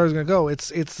 that's where I was going to go. It's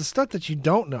the stuff that you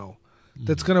don't know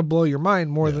that's going to blow your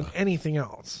mind more than anything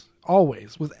else.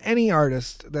 Always. With any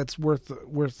artist that's worth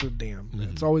the damn.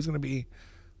 It's always going to be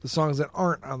the songs that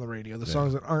aren't on the radio, the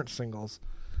songs that aren't singles,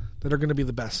 that are going to be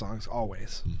the best songs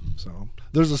always. So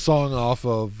there's a song off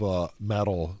of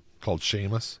Metal called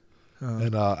Seamus.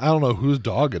 And I don't know whose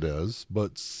dog it is,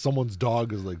 but someone's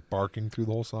dog is like barking through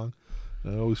the whole song.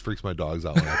 And it always freaks my dogs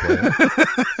out when I play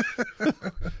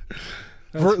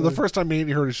it. The first time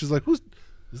Annie heard it, she's like,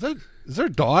 is there a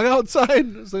dog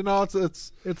outside? I was like, no,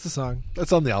 it's the song.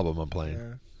 It's on the album I'm playing.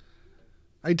 Yeah.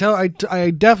 I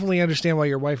definitely understand why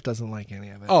your wife doesn't like any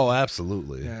of it. Oh,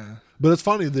 absolutely. Yeah. But it's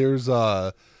funny, there's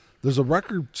a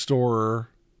record store,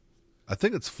 I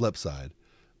think it's Flipside,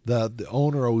 that the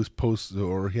owner always posts,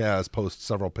 or he has posted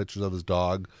several pictures of his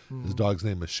dog. His dog's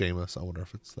name is Seamus. I wonder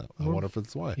if it's that. I wonder if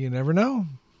it's why. You never know.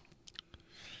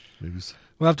 Maybe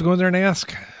we'll have to go in there and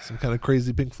ask. Some kind of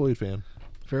crazy Pink Floyd fan.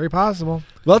 Very possible.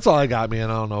 Well, that's all I got, man.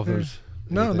 I don't know if there's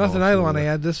nothing I want to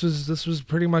add. This was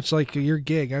pretty much like your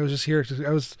gig. I was just here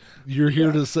You're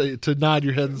here to nod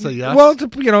your head and say yes. Well,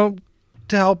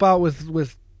 to help out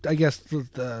with I guess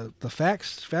the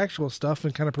factual stuff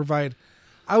and kind of provide.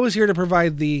 I was here to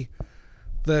provide the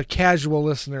casual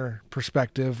listener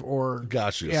perspective or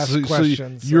ask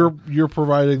questions. So you're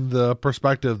providing the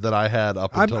perspective that I had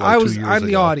up until 2 years ago. I'm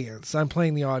the audience. I'm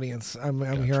playing the audience.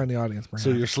 I'm here on the audience. Perhaps. So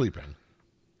you're sleeping.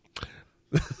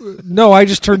 No, I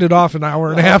just turned it off an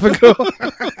hour and a half ago.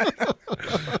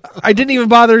 I didn't even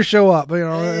bother to show up.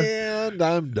 And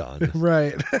I'm done.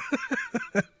 Right.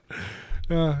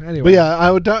 Anyway, but yeah, I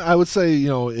would say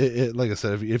like I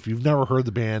said, if you've never heard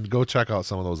the band, go check out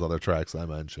some of those other tracks I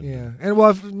mentioned. Yeah, and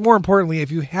more importantly,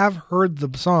 if you have heard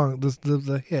the song,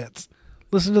 the hits,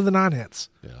 listen to the non-hits.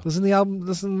 Yeah. Listen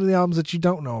to the albums that you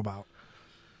don't know about.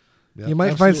 Yeah, you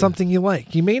might find something you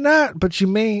like. You may not, but you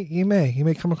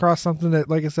may come across something that,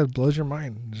 like I said, blows your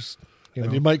mind.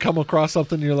 And you might come across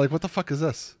something and you're like, what the fuck is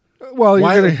this? Well,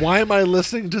 why am I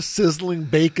listening to sizzling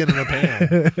bacon in a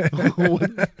pan?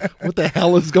 What the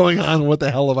hell is going on? What the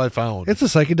hell have I found? It's a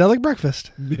psychedelic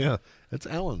breakfast. Yeah, it's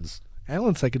Alan's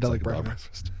psychedelic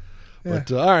breakfast. Yeah.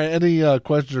 But all right, any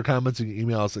questions or comments, you can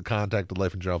email us at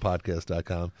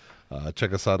contact@lifeandjournalpodcast.com.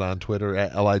 Check us out on Twitter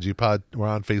at LIGpod. We're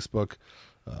on Facebook,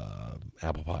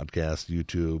 Apple Podcasts,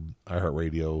 YouTube,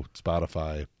 iHeartRadio,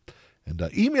 Spotify, and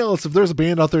email us if there's a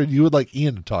band out there you would like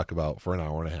Ian to talk about for an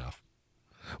hour and a half.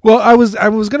 Well, I was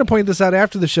going to point this out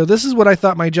after the show. This is what I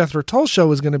thought my Jethro Tull show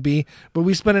was going to be, but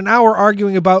we spent an hour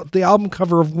arguing about the album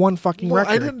cover of one fucking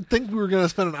record. I didn't think we were going to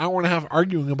spend an hour and a half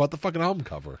arguing about the fucking album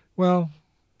cover. Well,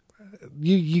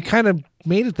 you kind of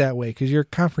made it that way because you're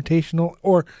confrontational,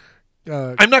 or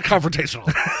I'm not confrontational.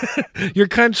 You're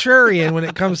contrarian when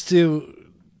it comes to,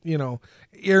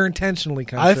 you're intentionally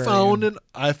contrarian.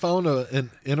 I found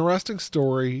an interesting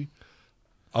story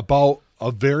about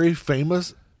a very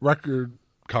famous record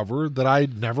cover that I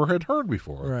never had heard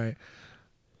before. Right.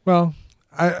 Well,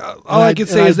 all I can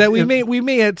say is that we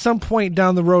may at some point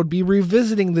down the road be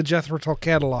revisiting the Jethro Tull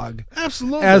catalog.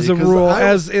 Absolutely, as a rule,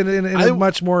 in a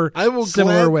much more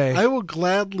similar way. I will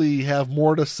gladly have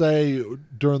more to say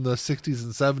during the 60s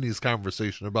and 70s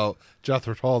conversation about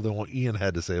Jethro Tull than what Ian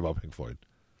had to say about Pink Floyd.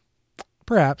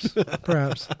 Perhaps.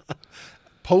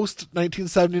 Post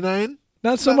 1979.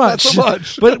 Not so much.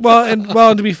 But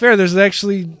to be fair,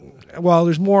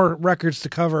 there's more records to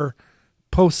cover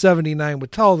post 79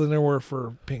 with Tull than there were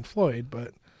for Pink Floyd,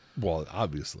 but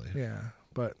obviously. Yeah.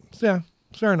 But yeah,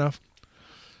 fair enough.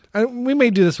 We may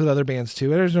do this with other bands too.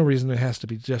 There's no reason it has to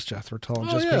be just Jethro Tull and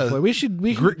Pink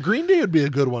Floyd. Green Day would be a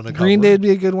good one to cover. Green Day would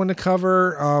be a good one to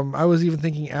cover. I was even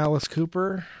thinking Alice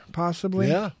Cooper, possibly.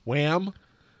 Yeah. Wham.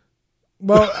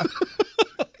 Well,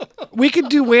 we could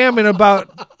do Wham in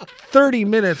about 30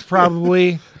 minutes,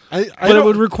 probably. But it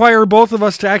would require both of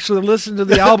us to actually listen to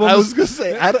the albums. I was going to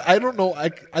say, I don't know. I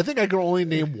think I can only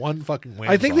name one fucking Wham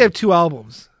I think song. They have 2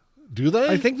 albums. Do they?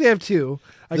 I think they have 2.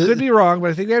 I could be wrong, but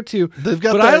I think they have 2.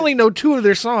 I only know 2 of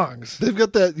their songs. They've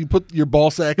got that "You Put Your Ball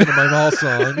Sack Into My Mouth"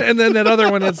 song. And then that other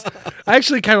one is... I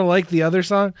actually kind of like the other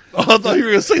song. Oh, I thought you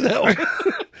were going to say that one.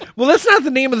 Well, that's not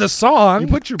the name of the song. You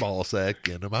put your ball sack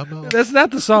into my mouth. That's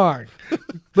not the song.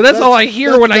 But that's all I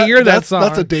hear when I hear that song.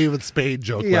 That's a David Spade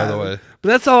joke, by the way. But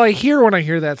that's all I hear when I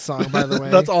hear that song, by the way.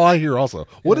 That's all I hear also.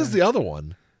 What is the other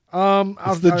one?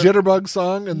 It's the Jitterbug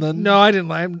song, and then... No, I didn't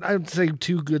like. I'd say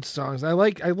 2 good songs. I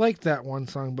like that one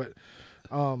song, but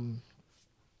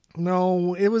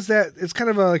no, it was that. It's kind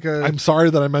of like a... I'm sorry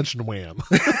that I mentioned Wham.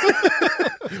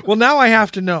 Well, now I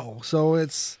have to know. So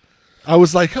it's... I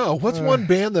was like, oh, what's one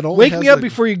band that only Wake has Me Up like...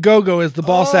 Before You Go is the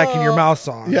Ball Sack in Your Mouth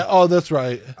song. Yeah, oh, that's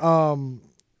right.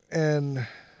 And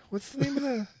what's the name of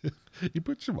that? You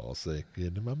put your ball sack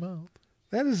into my mouth.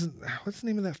 That is... What's the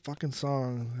name of that fucking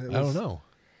song? I don't know.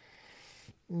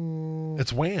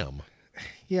 It's Wham.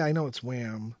 Yeah, I know it's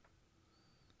Wham.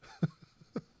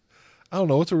 I don't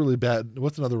know. What's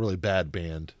another really bad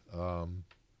band?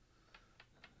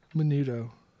 Menudo.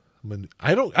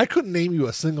 I couldn't name you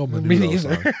a single Menudo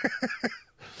song.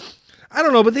 I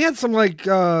don't know, but they had some like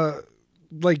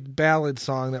ballad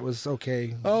song that was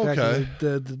okay. Oh, okay. Back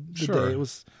in the Sure. day. It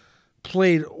was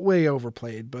played way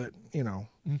overplayed, but you know.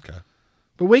 Okay.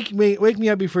 But Wake Me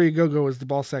Up Before You Go is the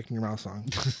Ball Sack in Your Mouth song.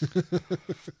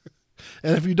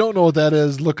 And if you don't know what that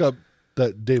is, look up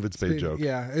that David Spade joke.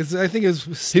 Yeah, I think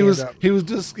it's stand up.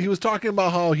 He was talking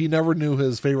about how he never knew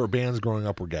his favorite bands growing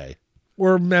up were gay.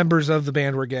 Or members of the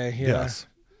band were gay. Yeah. Yes.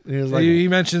 He was like, he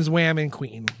mentions Wham and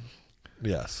Queen.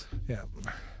 Yes. Yeah.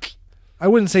 I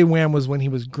wouldn't say Wham was when he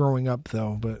was growing up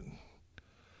though, but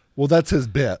well, that's his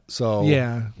bit. So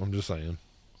yeah, I'm just saying.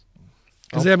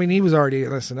 Because I mean, he was already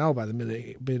at SNL by the mid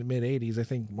 '80s. I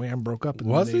think Wham broke up in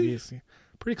the mid '80s.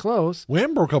 Pretty close.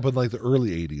 Wham broke up in like the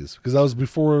early '80s because that was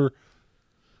before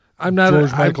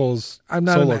George Michael's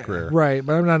solo career. Right,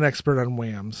 but I'm not an expert on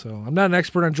Wham, so I'm not an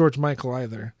expert on George Michael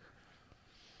either.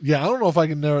 Yeah, I don't know if I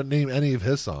can name any of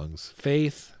his songs.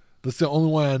 Faith. That's the only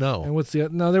one I know. And what's the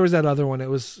other? No, there was that other one. That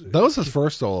was his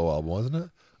first solo album, wasn't it?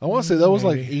 I want to say that was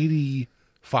like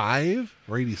 85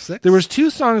 or 86. There was 2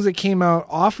 songs that came out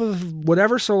off of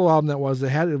whatever solo album that was.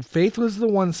 That had Faith was the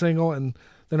one single, and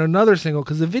then another single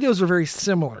because the videos were very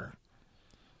similar.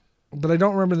 But I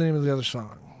don't remember the name of the other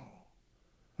song.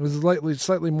 It was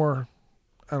slightly more.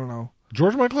 I don't know.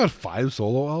 George Michael had 5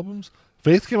 solo albums.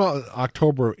 Faith came out in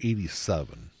October of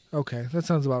 '87. Okay, that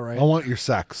sounds about right. I Want Your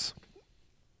Sex.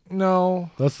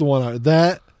 No, that's the one.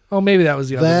 Oh, maybe that was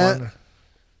the other one.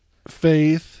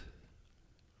 Faith,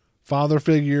 Father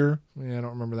Figure. Yeah, I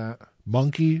don't remember that.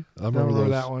 Monkey. I remember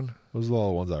that one. Those are all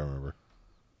the ones I remember.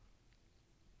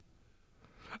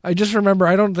 I just remember.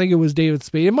 I don't think it was David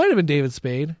Spade. It might have been David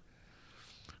Spade.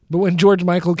 But when George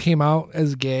Michael came out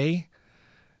as gay,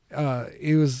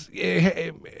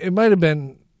 it might have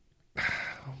been.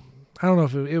 I don't know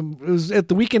if it was at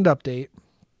the Weekend Update.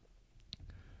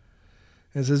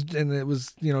 And it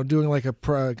was, doing like a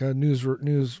news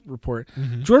report.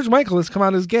 Mm-hmm. George Michael has come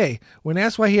out as gay. When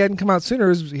asked why he hadn't come out sooner,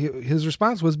 his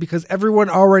response was because everyone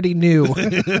already knew.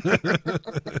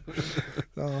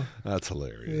 So, that's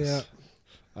hilarious.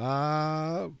 Yeah.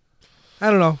 I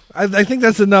don't know. I think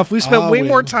that's enough. We spent way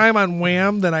more time on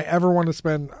Wham than I ever want to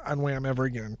spend on Wham ever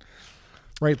again.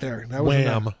 Right there. That was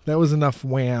Wham. That was enough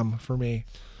Wham for me.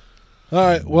 All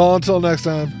right. Well, until next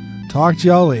time. Talk to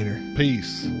y'all later.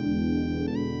 Peace.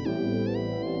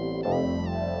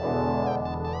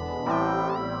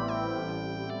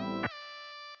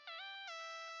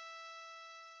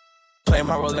 Play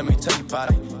my role, let me tell you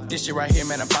about it. This shit right here,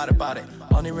 man, I'm about it.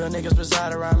 Only real niggas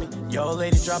reside around me. Yo, old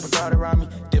lady, drop a guard around me.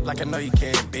 Dip like I know you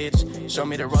can, bitch. Show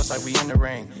me the ropes like we in the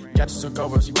ring. Got you some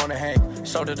cobras, you wanna hang.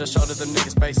 Shoulder to shoulder, them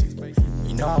niggas basic.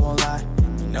 You know I won't lie.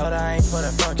 You know that I ain't for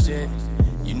that fuck shit.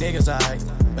 You niggas alright,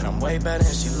 but I'm way better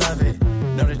and she love it.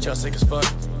 Know that y'all sick as fuck.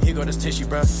 Here go this tissue,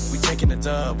 bruh. We taking the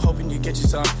dub, hoping you get you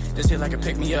some. This hit like a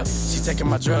pick me up. She taking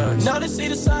my drugs. Know they see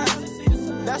the sign.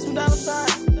 That's some dollar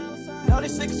signs. Know they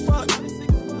sick as fuck.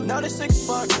 Know they sick as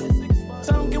fuck.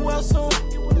 Tell them get well soon.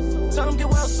 Tell them get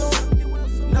well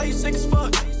soon. Know you sick as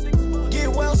fuck. Get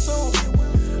well soon.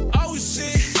 Oh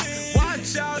shit.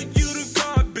 Watch out, you the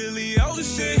god, Billy. Oh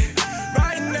shit.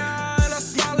 Right now, and I'm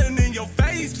smiling in your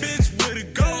face, bitch. With a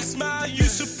gold smile, you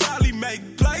should probably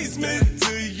make placement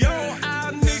to your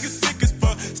eye. Niggas sick as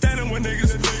fuck. Standing with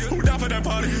niggas who down for that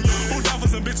party. Who down for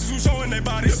some bitches who showing their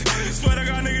bodies.